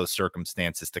under those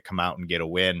circumstances, to come out and get a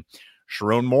win.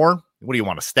 Sharon Moore, what do you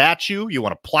want, a statue? You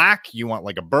want a plaque? You want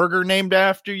like a burger named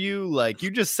after you? Like,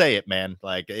 you just say it, man.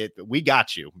 Like, we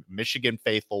got you. Michigan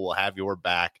faithful will have your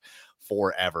back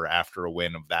forever after a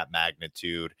win of that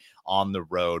magnitude on the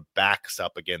road, backs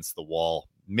up against the wall.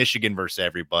 Michigan versus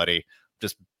everybody.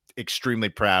 Just extremely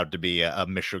proud to be a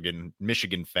Michigan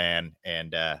fan,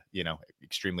 and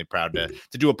extremely proud to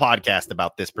do a podcast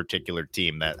about this particular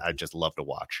team that I just love to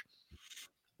watch.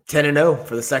 10-0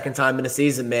 for the second time in a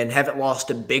season, man. Haven't lost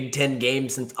a Big Ten game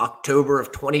since October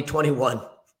of 2021.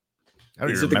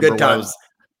 These are the good times.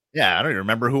 I don't even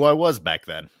remember who I was back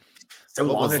then. So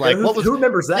long ago. Who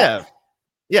remembers that?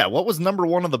 Yeah. What was number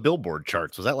one on the Billboard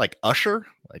charts? Was that like Usher?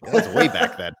 Like, that was way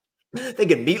back then.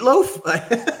 Thinking Meatloaf?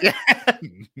 Yeah,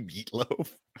 Meatloaf.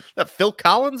 That Phil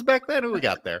Collins back then? Who we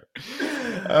got there?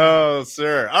 Oh,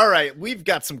 sir. All right. We've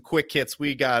got some quick hits.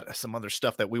 We got some other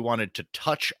stuff that we wanted to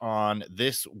touch on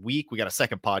this week. We got a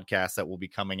second podcast that will be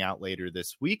coming out later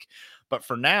this week. But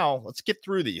for now, let's get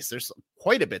through these. There's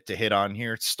quite a bit to hit on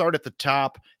here. Start at the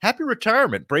top. Happy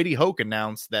retirement. Brady Hoke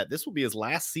announced that this will be his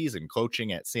last season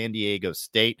coaching at San Diego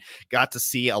State. Got to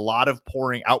see a lot of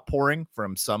outpouring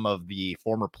from some of the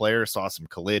former players. Saw some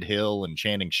Khalid Hill and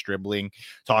Channing Stribling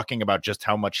talking about just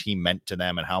how much he meant to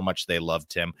them and how much they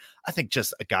loved him. I think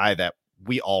just a guy that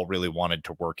we all really wanted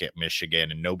to work at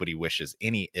Michigan, and nobody wishes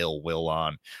any ill will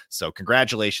on. So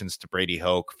congratulations to Brady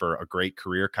Hoke for a great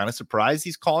career. Kind of surprised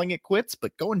he's calling it quits,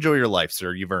 but go enjoy your life,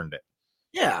 sir. You've earned it.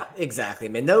 Yeah, exactly,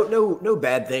 man. No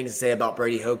bad things to say about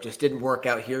Brady Hoke. Just didn't work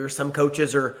out here. Some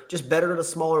coaches are just better at a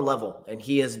smaller level, and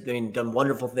he has done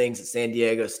wonderful things at San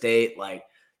Diego State. Like,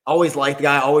 always liked the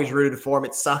guy, always rooted for him.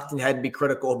 It sucked and had to be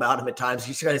critical about him at times.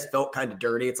 He just felt kind of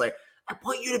dirty. It's like, I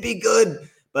want you to be good,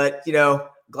 but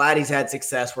glad he's had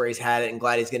success where he's had it, and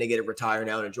glad he's going to get to retire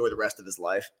now and enjoy the rest of his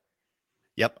life.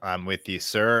 Yep, I'm with you,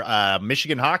 sir.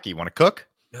 Michigan hockey, want to cook?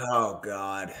 Oh,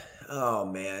 God. Oh,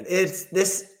 man. It's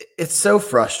so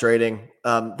frustrating.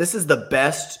 This is the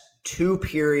best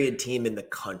two-period team in the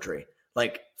country.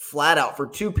 Like, flat out, for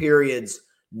 2 periods,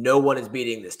 no one is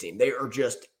beating this team. They are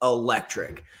just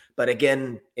electric. But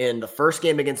again, in the first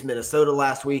game against Minnesota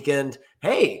last weekend,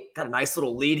 hey, got a nice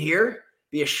little lead here.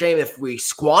 Be a shame if we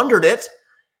squandered it.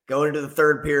 Go into the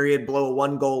third period, blow a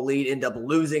 1-goal lead, end up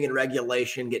losing in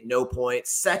regulation, get no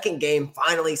points. Second game,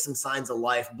 finally some signs of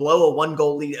life. Blow a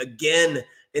 1-goal lead again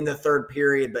in the third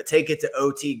period, but take it to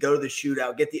OT, go to the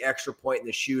shootout, get the extra point in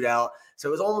the shootout. So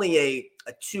it was only a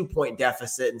 2-point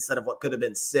deficit instead of what could have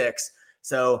been 6.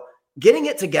 So getting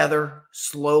it together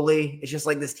slowly, it's just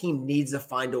like this team needs to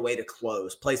find a way to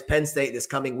close. Plays Penn State this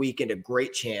coming weekend, a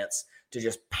great chance to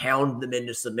just pound them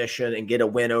into submission and get a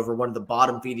win over one of the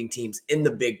bottom-feeding teams in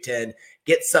the Big Ten,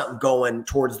 get something going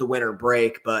towards the winter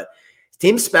break. But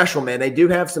team's special, man. They do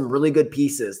have some really good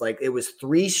pieces. Like, it was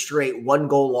 3 straight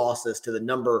 1-goal losses to the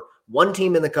number 1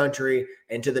 team in the country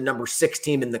and to the number 6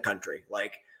 team in the country.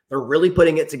 Like, they're really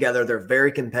putting it together. They're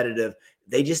very competitive.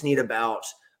 They just need about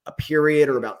a period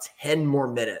or about 10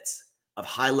 more minutes of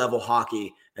high-level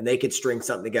hockey, and they could string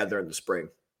something together in the spring.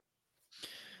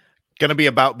 Going to be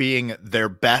about being their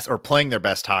best or playing their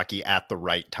best hockey at the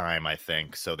right time, I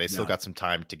think. So they still got some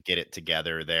time to get it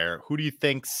together there. Who do you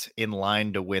think's in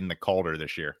line to win the Calder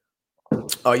this year?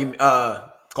 Oh, you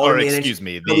Calder, excuse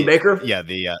me, the Baker? Yeah,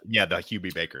 the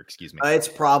Hubie Baker, excuse me. It's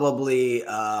probably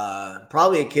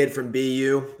a kid from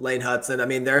BU, Lane Hudson. I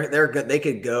mean, they're good. They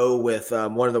could go with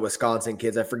one of the Wisconsin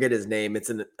kids. I forget his name. It's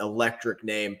an electric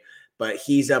name, but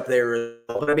he's up there.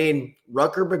 I mean,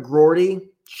 Rucker McGroarty,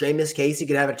 Seamus Casey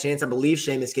could have a chance. I believe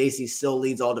Seamus Casey still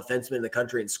leads all defensemen in the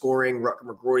country in scoring. Rucker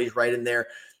McGroarty's right in there.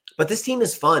 But this team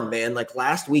is fun, man. Like,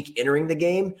 last week entering the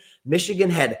game, Michigan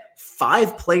had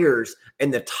 5 players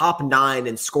in the top 9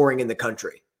 in scoring in the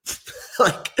country.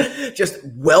 Like, just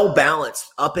well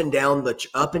balanced up and down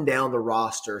the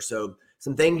roster. So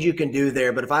some things you can do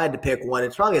there. But if I had to pick one,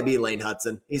 it's probably gonna be Lane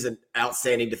Hudson. He's an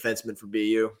outstanding defenseman for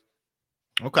BU.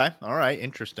 Okay. All right.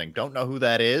 Interesting. Don't know who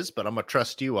that is, but I'm gonna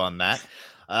trust you on that.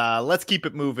 Let's keep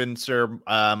it moving, sir.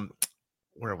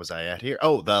 Where was I at here?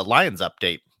 Oh, the Lions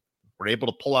update. We're able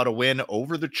to pull out a win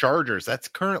over the Chargers. That's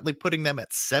currently putting them at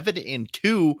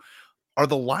 7-2. Are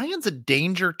the Lions a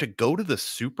danger to go to the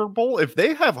Super Bowl? If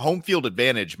they have home field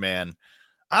advantage, man,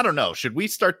 I don't know. Should we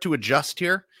start to adjust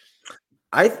here?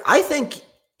 I think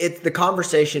the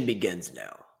conversation begins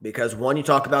now because, 1, you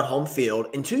talk about home field,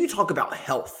 and 2, you talk about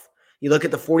health. You look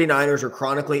at the 49ers are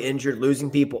chronically injured,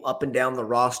 losing people up and down the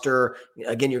roster.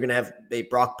 Again, you're going to have a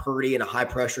Brock Purdy in a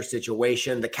high-pressure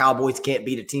situation. The Cowboys can't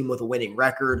beat a team with a winning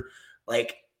record.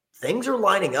 Like, things are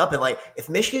lining up. And, like, if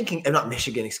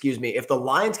if the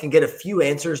Lions can get a few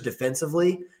answers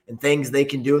defensively and things they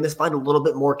can do in this, find a little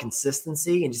bit more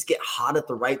consistency and just get hot at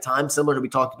the right time, similar to we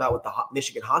talked about with the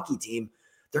Michigan hockey team,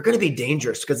 they're going to be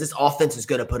dangerous because this offense is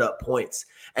going to put up points.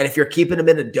 And if you're keeping them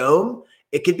in a dome,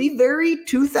 it could be very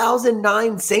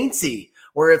 2009 Saintsy,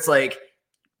 where it's like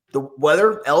the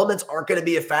weather elements aren't going to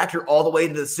be a factor all the way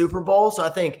to the Super Bowl. So I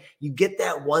think you get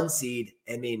that 1 seed.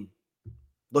 I mean,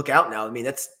 look out now. I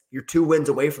mean, you're 2 wins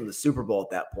away from the Super Bowl at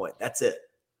that point. That's it.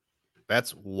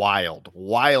 That's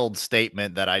wild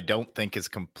statement that I don't think is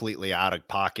completely out of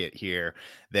pocket here.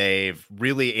 They've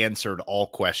really answered all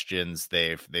questions.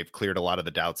 They've cleared a lot of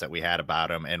the doubts that we had about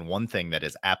them. And one thing that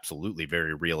is absolutely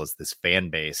very real is this fan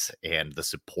base and the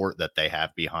support that they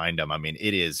have behind them. I mean,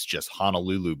 it is just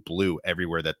Honolulu blue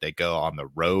everywhere that they go on the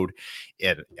road.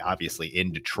 And obviously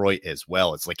in Detroit as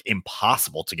well. It's like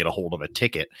impossible to get a hold of a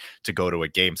ticket to go to a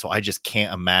game. So I just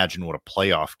can't imagine what a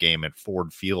playoff game at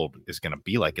Ford Field is going to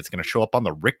be like. It's going to show up on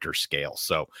the Richter scale.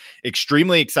 So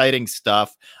extremely exciting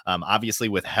stuff. Obviously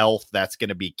with health, that's going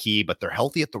to be key, but they're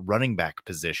healthy at the running back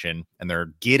position and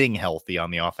they're getting healthy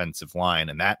on the offensive line.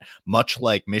 And that, much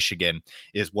like Michigan,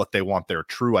 is what they want their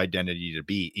true identity to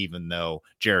be, even though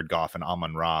Jared Goff and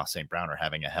Amon-Ra St. Brown are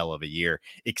having a hell of a year.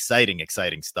 Exciting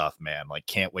stuff, man. Like,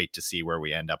 can't wait to see where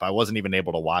we end up. I wasn't even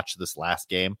able to watch this last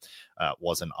game.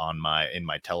 Wasn't in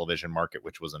my television market,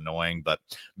 which was annoying, but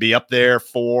be up there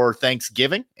for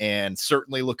Thanksgiving and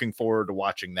certainly looking forward to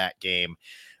watching that game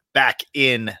back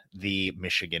in the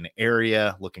Michigan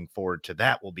area. Looking forward to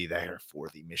that. We'll be there for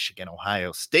the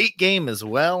Michigan-Ohio State game as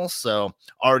well. So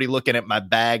already looking at my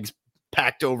bags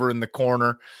packed over in the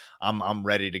corner. I'm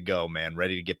ready to go, man.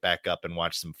 Ready to get back up and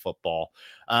watch some football.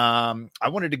 I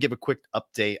wanted to give a quick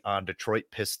update on Detroit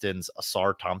Pistons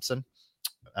Asar Thompson.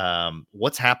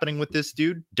 What's happening with this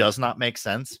dude does not make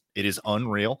sense. It is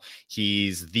unreal.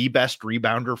 He's the best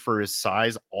rebounder for his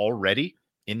size already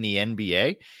in the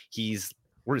NBA. He's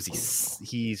where is he?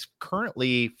 He's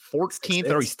currently 14th,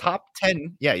 or he's top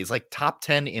 10. Yeah, he's like top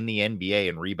 10 in the NBA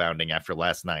in rebounding after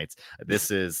last night's.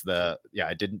 This is I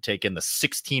didn't take in the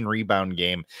 16 rebound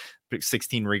game,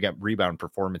 16 rebound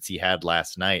performance he had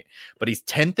last night, but he's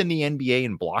 10th in the NBA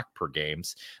in block per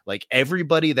games. Like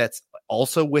everybody that's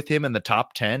also with him in the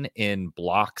top 10 in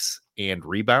blocks and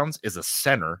rebounds is a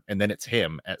center, and then it's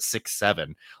him at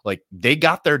 6'7". Like they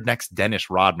got their next Dennis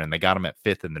Rodman. They got him at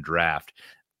 5th in the draft.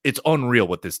 It's unreal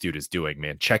what this dude is doing,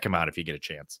 man. Check him out if you get a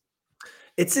chance.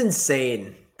 It's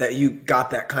insane that you got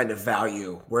that kind of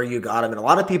value where you got him. And a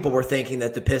lot of people were thinking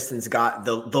that the Pistons got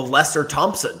the lesser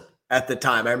Thompson at the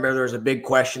time. I remember there was a big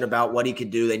question about what he could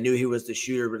do. They knew he was the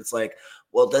shooter, but it's like,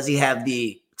 well, does he have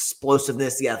the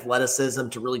explosiveness, the athleticism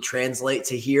to really translate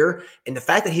to here? And the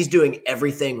fact that he's doing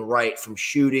everything right from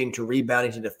shooting to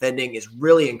rebounding to defending is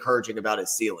really encouraging about his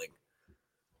ceiling.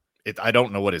 I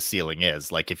don't know what his ceiling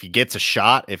is. Like if he gets a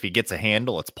shot, if he gets a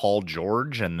handle, it's Paul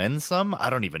George and then some.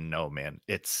 I don't even know, man.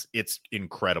 It's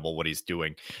incredible what he's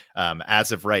doing.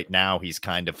 As of right now, he's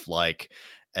kind of like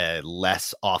a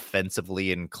less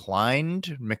offensively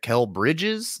inclined Mikal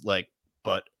Bridges,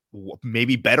 but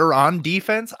maybe better on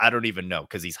defense. I don't even know,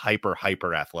 because he's hyper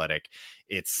athletic.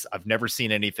 I've never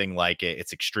seen anything like it.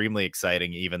 It's extremely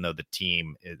exciting, even though the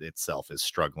team itself is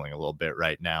struggling a little bit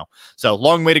right now. So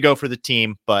long way to go for the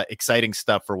team, but exciting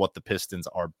stuff for what the Pistons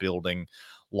are building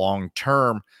long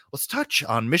term. Let's touch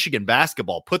on Michigan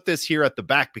basketball. Put this here at the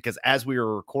back, because as we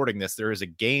were recording this, there is a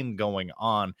game going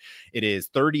on. It is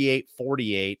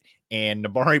 38-48. And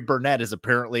Nabari Burnett is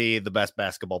apparently the best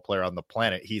basketball player on the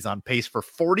planet. He's on pace for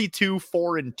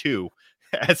 42-4-2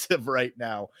 as of right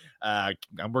now.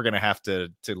 We're going to have to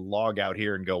log out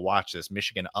here and go watch this.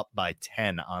 Michigan up by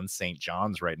 10 on St.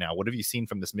 John's right now. What have you seen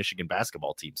from this Michigan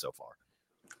basketball team so far?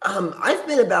 I've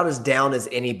been about as down as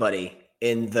anybody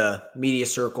in the media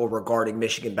circle regarding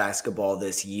Michigan basketball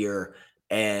this year.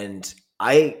 And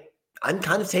I'm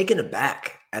kind of taken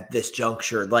aback at this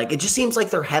juncture. Like, it just seems like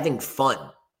they're having fun.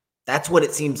 That's what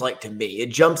it seems like to me.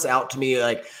 It jumps out to me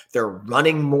like they're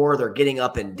running more, they're getting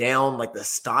up and down. Like the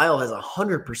style has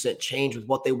 100% changed with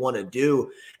what they want to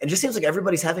do. And it just seems like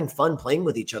everybody's having fun playing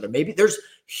with each other. Maybe there's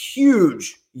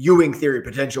huge Ewing theory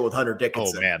potential with Hunter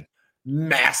Dickinson. Oh, man.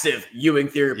 Massive Ewing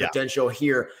theory potential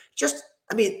here.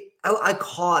 I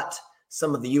caught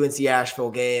some of the UNC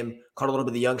Asheville game, caught a little bit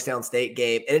of the Youngstown State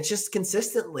game, and it's just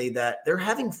consistently that they're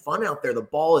having fun out there. The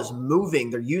ball is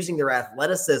moving. They're using their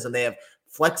athleticism. They have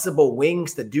flexible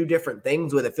wings to do different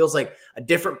things with. It feels like a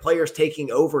different player's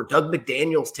taking over. Doug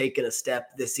McDaniel's taken a step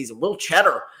this season. Will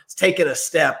Cheddar has taken a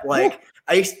step.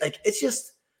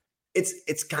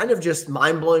 It's kind of just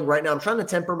mind-blowing right now. I'm trying to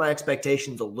temper my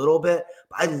expectations a little bit,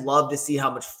 but I love to see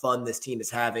how much fun this team is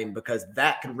having, because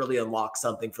that could really unlock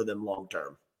something for them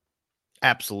long-term.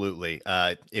 Absolutely.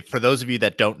 If for those of you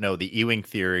that don't know, the Ewing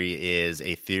theory is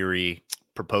a theory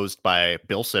proposed by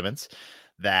Bill Simmons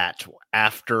that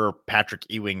after Patrick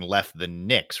Ewing left the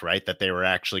Knicks, right, that they were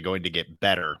actually going to get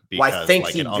better. Because, I think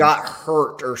he got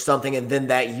hurt or something, and then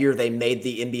that year they made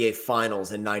the NBA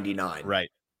Finals in '99.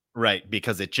 Right,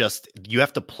 because you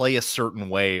have to play a certain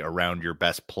way around your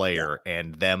best player,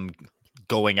 and them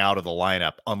going out of the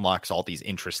lineup unlocks all these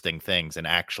interesting things and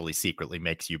actually secretly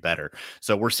makes you better.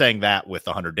 So we're saying that with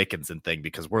the Hunter Dickinson thing,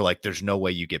 because we're like, there's no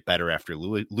way you get better after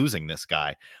losing this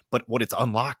guy. But what it's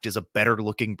unlocked is a better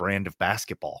looking brand of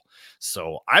basketball.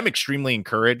 So I'm extremely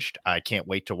encouraged. I can't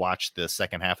wait to watch the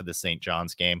second half of the St.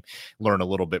 John's game, learn a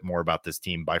little bit more about this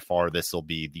team. By far, this will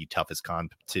be the toughest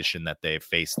competition that they've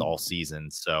faced all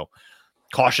season. So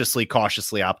cautiously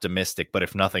optimistic, but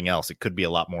if nothing else, it could be a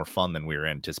lot more fun than we were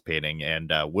anticipating. And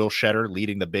Will Cheddar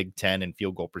leading the Big Ten in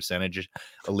field goal percentage.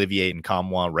 Olivier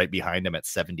Nkamhoua right behind him at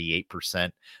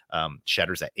 78%.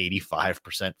 Cheddar's at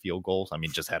 85% field goals. I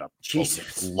mean, just had a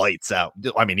lights out.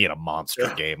 I mean, he had a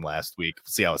monster game last week.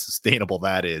 See how sustainable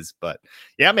that is. But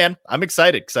yeah, man, I'm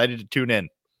excited to tune in.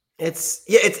 It's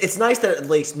nice that at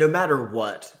least no matter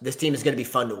what, this team is going to be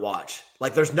fun to watch.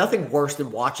 Like, there's nothing worse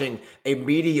than watching a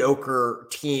mediocre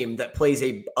team that plays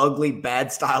a ugly,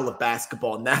 bad style of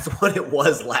basketball, and that's what it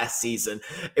was last season.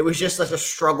 It was just such a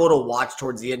struggle to watch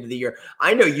towards the end of the year.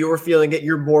 I know you were feeling it.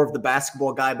 You're more of the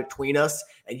basketball guy between us,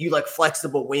 and you like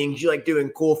flexible wings. You like doing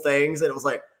cool things, and it was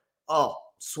like, oh,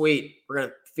 sweet. We're going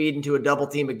to feed into a double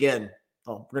team again.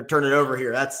 Oh, we're going to turn it over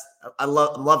here. I'm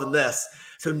loving this.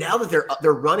 So now that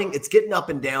they're running, it's getting up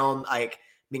and down.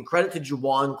 Credit to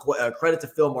Juwan, credit to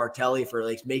Phil Martelli for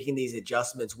like making these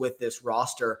adjustments with this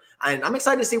roster. And I'm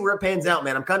excited to see where it pans out,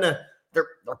 man. They're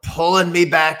pulling me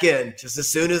back in just as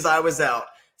soon as I was out.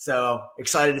 So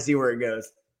excited to see where it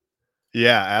goes.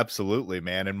 Yeah, absolutely,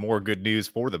 man. And more good news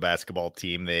for the basketball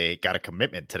team. They got a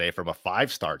commitment today from a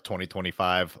 5-star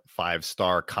 2025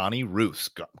 5-star Connie Roos.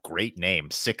 Great name.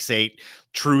 6'8",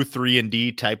 true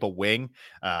 3-and-D type of wing.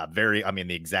 The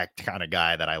exact kind of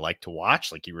guy that I like to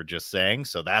watch, like you were just saying.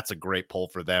 So that's a great pull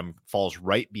for them. Falls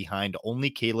right behind only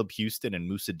Caleb Houston and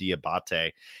Moussa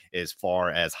Diabate as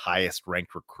far as highest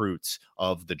ranked recruits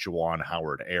of the Juwan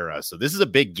Howard era. So this is a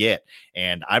big get.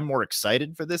 And I'm more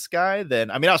excited for this guy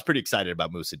than, I was pretty excited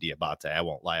about Moussa Diabate. I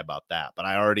won't lie about that, but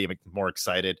I already am more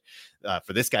excited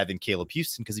for this guy than Caleb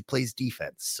Houston because he plays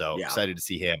defense. So excited to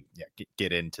see him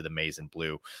get into the maize and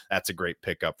blue. That's a great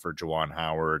pickup for Juwan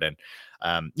Howard. And,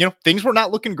 things were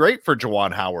not looking great for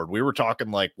Juwan Howard. We were talking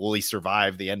like, will he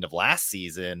survive the end of last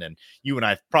season? And you and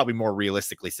I probably more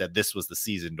realistically said this was the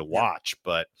season to watch,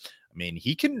 but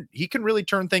he can really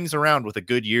turn things around with a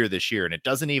good year this year. And it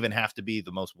doesn't even have to be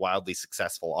the most wildly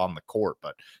successful on the court,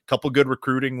 but a couple good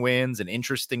recruiting wins, an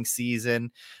interesting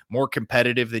season, more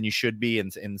competitive than you should be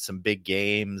in some big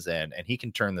games. And he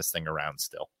can turn this thing around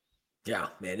still. Yeah,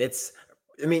 man.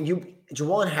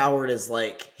 Juwan Howard is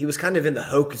like, he was kind of in the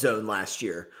Hoke zone last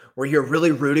year where you're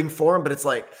really rooting for him, but it's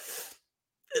like,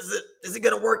 is it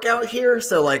going to work out here?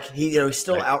 So like he's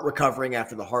still out recovering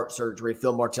after the heart surgery.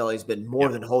 Phil Martelli's been more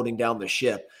than holding down the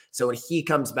ship. So when he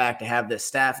comes back to have this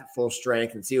staff at full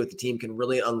strength and see what the team can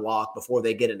really unlock before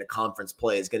they get into conference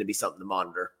play is going to be something to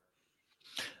monitor.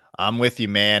 I'm with you,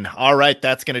 man. All right,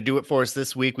 that's going to do it for us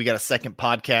this week. We got a second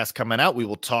podcast coming out. We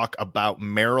will talk about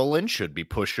Maryland, should be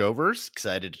pushovers.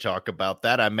 Excited to talk about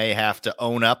that. I may have to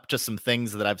own up to some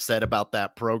things that I've said about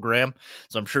that program.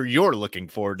 So I'm sure you're looking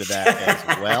forward to that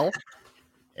as well.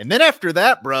 And then after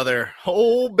that, brother,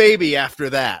 oh, baby, after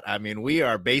that, we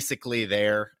are basically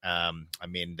there.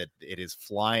 That it is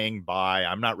flying by.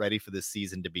 I'm not ready for this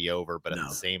season to be over, but at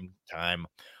the same time,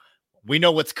 we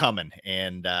know what's coming,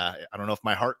 and I don't know if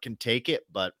my heart can take it,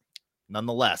 but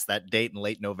nonetheless, that date in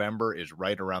late November is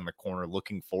right around the corner.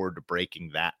 Looking forward to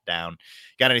breaking that down.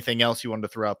 Got anything else you wanted to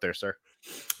throw out there, sir?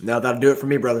 No, that'll do it for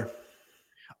me, brother.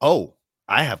 Oh,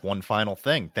 I have one final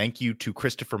thing. Thank you to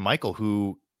Christopher Michael,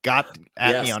 who got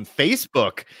at me on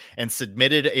Facebook and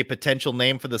submitted a potential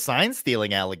name for the sign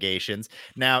stealing allegations.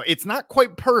 Now, it's not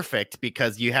quite perfect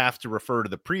because you have to refer to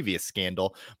the previous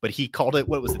scandal, but he called it,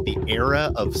 the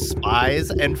era of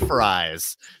spies and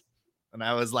fries. And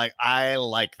I was like, I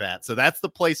like that. So that's the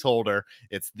placeholder.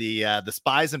 It's the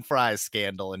spies and fries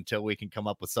scandal until we can come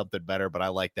up with something better. But I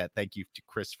like that. Thank you to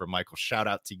Christopher Michael. Shout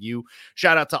out to you.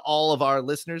 Shout out to all of our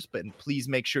listeners. But please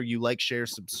make sure you like, share,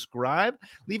 subscribe.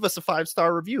 Leave us a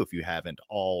 5-star review if you haven't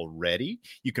already.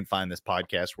 You can find this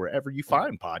podcast wherever you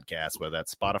find podcasts, whether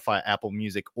that's Spotify, Apple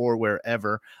Music, or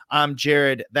wherever. I'm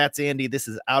Jared. That's Andy. This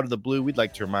is Out of the Blue. We'd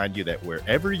like to remind you that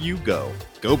wherever you go,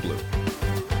 go blue.